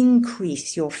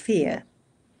increase your fear.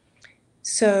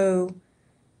 So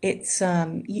it's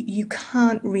you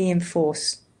can't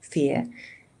reinforce fear.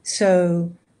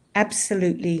 So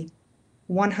absolutely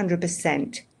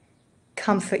 100%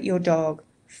 comfort your dog,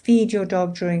 feed your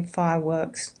dog during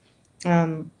fireworks,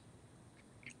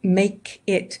 make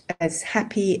it as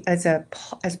happy as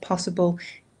possible.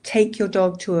 Take your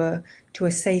dog to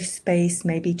a safe space,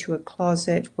 maybe to a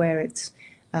closet where it's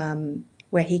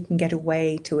where he can get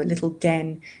away, to a little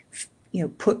den. You know,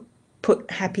 put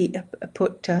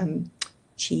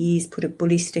cheese, put a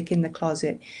bully stick in the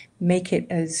closet, make it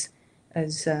as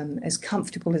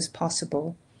comfortable as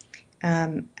possible,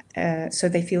 so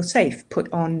they feel safe. Put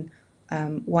on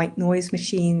white noise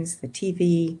machines, the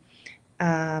TV,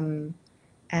 and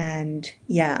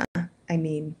yeah, I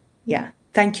mean, yeah.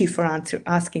 Thank you for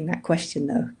asking that question,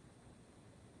 though.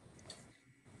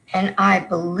 And I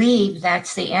believe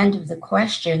that's the end of the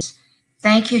questions.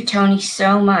 Thank you, Toni,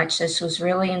 so much. This was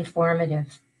really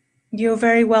informative. You're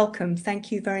very welcome. Thank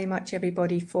you very much,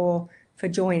 everybody, for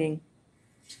joining.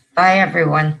 Bye,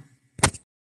 everyone.